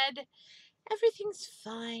med. Everything's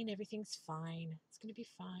fine, everything's fine. It's gonna be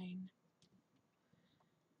fine.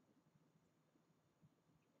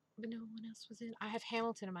 But no one else was in. I have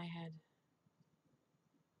Hamilton in my head.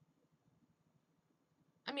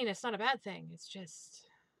 I mean, it's not a bad thing. It's just...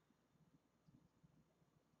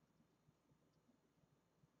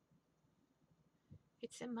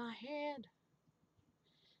 It's in my head.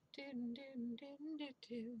 Do.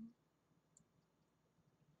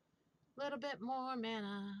 Little bit more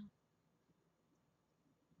mana.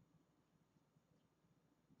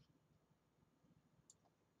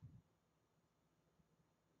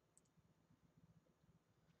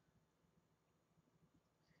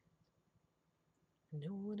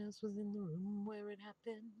 No one else was in the room where it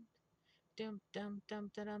happened. Dum dum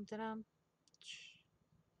dum da dum da dum.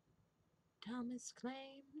 Thomas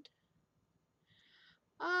claimed.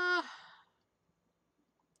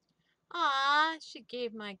 She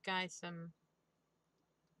gave my guy some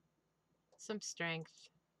strength.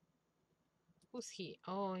 Who's he?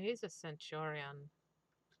 Oh, he's a centurion.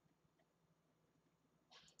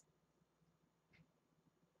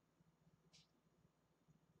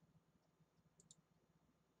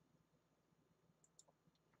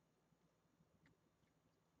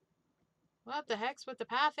 What the heck's with the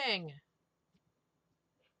pathing?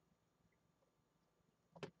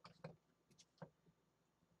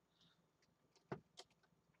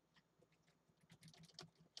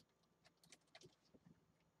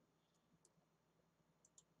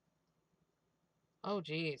 Oh,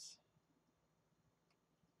 geez.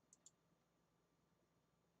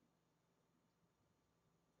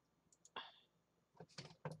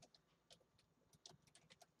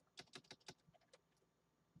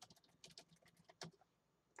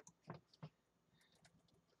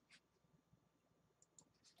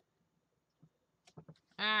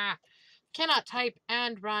 Cannot type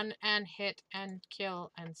and run and hit and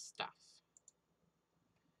kill and stuff.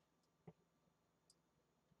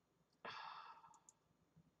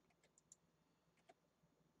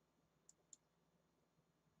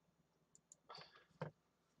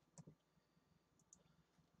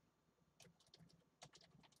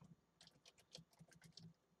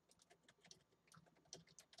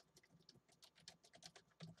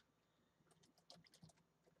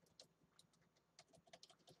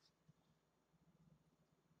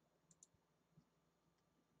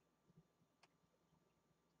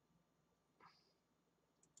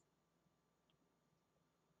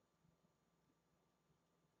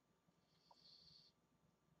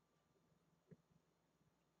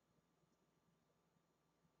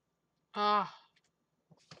 Ah.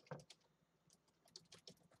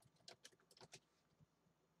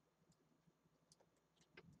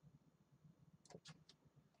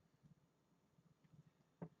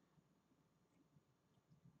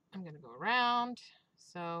 I'm gonna go around,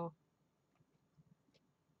 so...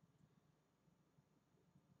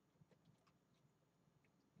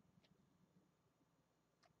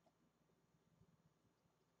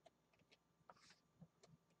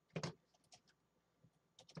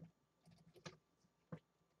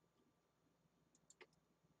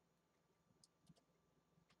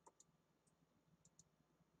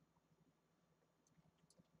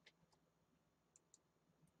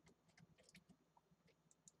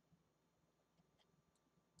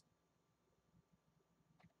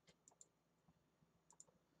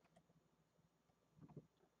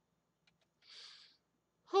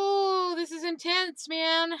 Oh, this is intense,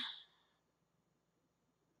 man.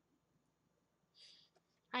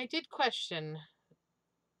 I did question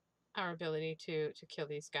our ability to kill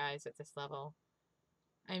these guys at this level.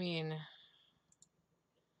 I mean,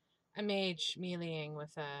 a mage meleeing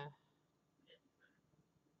with a...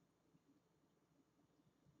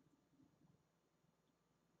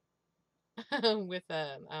 with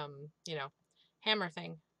a, you know, hammer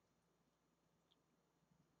thing.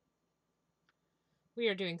 We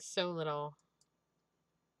are doing so little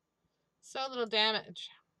damage.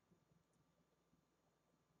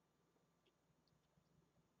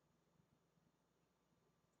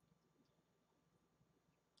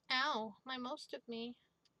 Ow, my most of me.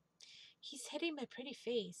 He's hitting my pretty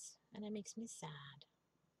face, and it makes me sad.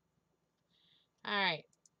 Alright,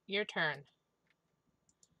 your turn.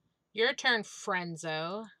 Your turn,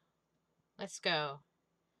 friendzo. Let's go.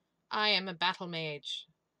 I am a battle mage.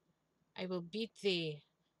 I will beat thee.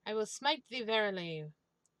 I will smite thee verily.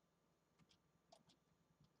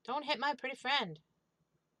 Don't hit my pretty friend.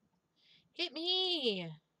 Hit me.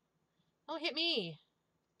 Oh, hit me.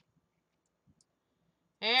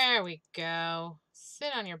 There we go.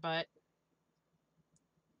 Sit on your butt.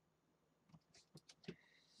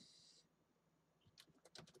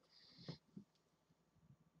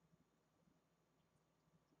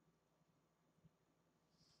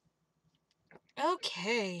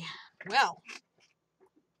 Okay, well.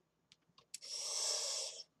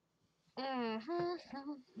 Mm-hmm.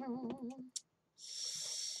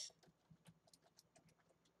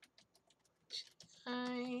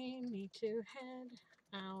 I need to head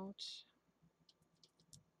out.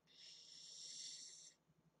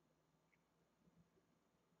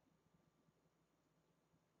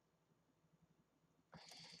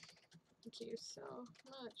 Thank you so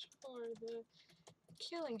much for the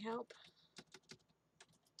killing help.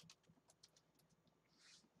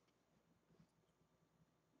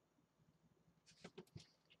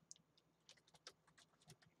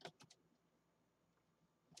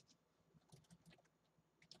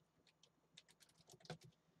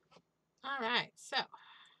 All right, so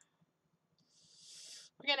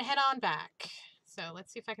we're going to head on back. So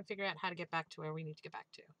let's see if I can figure out how to get back to where we need to get back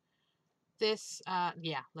to. This,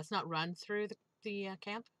 yeah, let's not run through the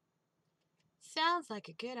camp. Sounds like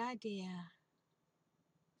a good idea.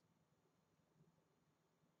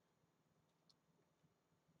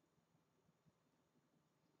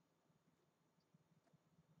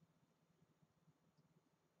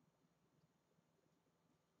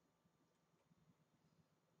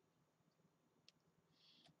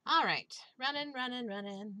 All right, running, running,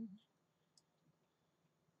 running.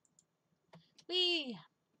 Whee!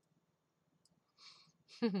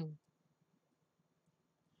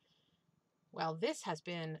 Well, this has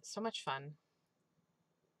been so much fun.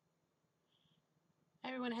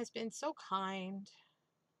 Everyone has been so kind.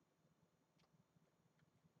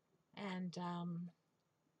 And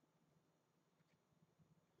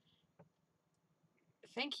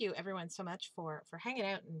thank you everyone so much for hanging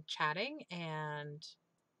out and chatting. And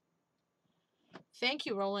thank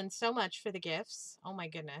you, Roland, so much for the gifts. Oh my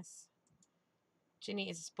goodness.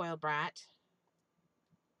 Ginny is a spoiled brat.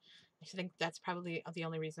 I think that's probably the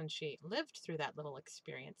only reason she lived through that little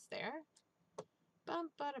experience there. Bum,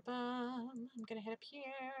 ba, da, bum. I'm going to head up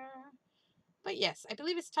here. But yes, I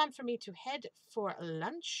believe it's time for me to head for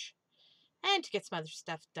lunch and to get some other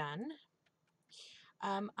stuff done.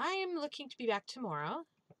 I am looking to be back tomorrow.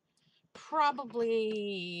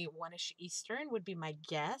 Probably 1-ish Eastern would be my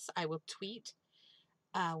guess. I will tweet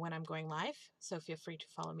when I'm going live, so feel free to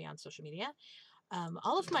follow me on social media.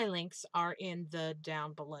 All of my links are in the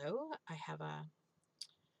down below. I have a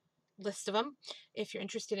list of them. If you're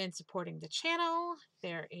interested in supporting the channel,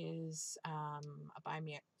 there is a buy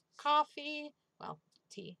me a coffee. Well,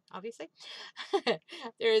 tea, obviously.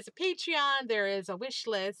 There is a Patreon. There is a wish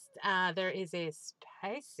list. There is a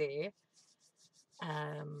spicy,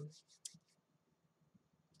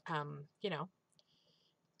 you know,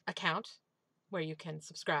 account where you can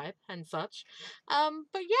subscribe and such.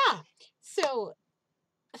 But yeah, so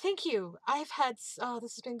thank you. I've had, oh,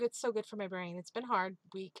 this has been good, so good for my brain. It's been a hard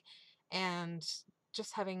week, and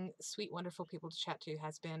just having sweet, wonderful people to chat to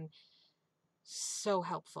has been so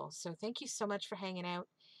helpful. So thank you so much for hanging out.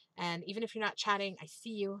 And even if you're not chatting, I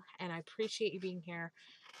see you and I appreciate you being here.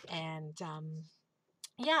 And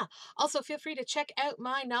yeah, also feel free to check out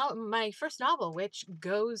my first novel, which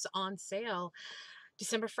goes on sale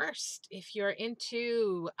December 1st. If you're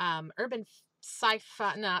into urban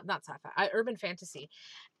sci-fi, not sci-fi, urban fantasy,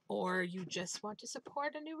 or you just want to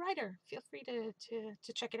support a new writer, feel free to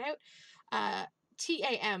check it out.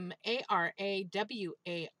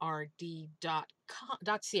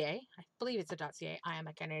 TAMARAWARD.ca. I believe it's a .ca. I am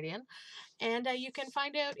a Canadian. And you can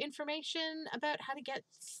find out information about how to get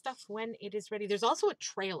stuff when it is ready. There's also a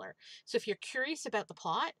trailer. So if you're curious about the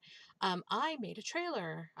plot, I made a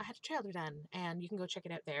trailer. I had a trailer done, and you can go check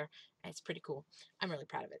it out there. It's pretty cool. I'm really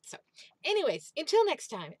proud of it. So anyways, until next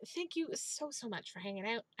time, thank you so, so much for hanging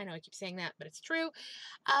out. I know I keep saying that, but it's true.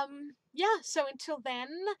 Yeah, so until then,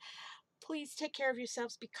 please take care of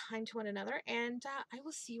yourselves, be kind to one another, and I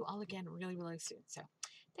will see you all again really, really soon. So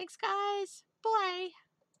thanks, guys. Bye.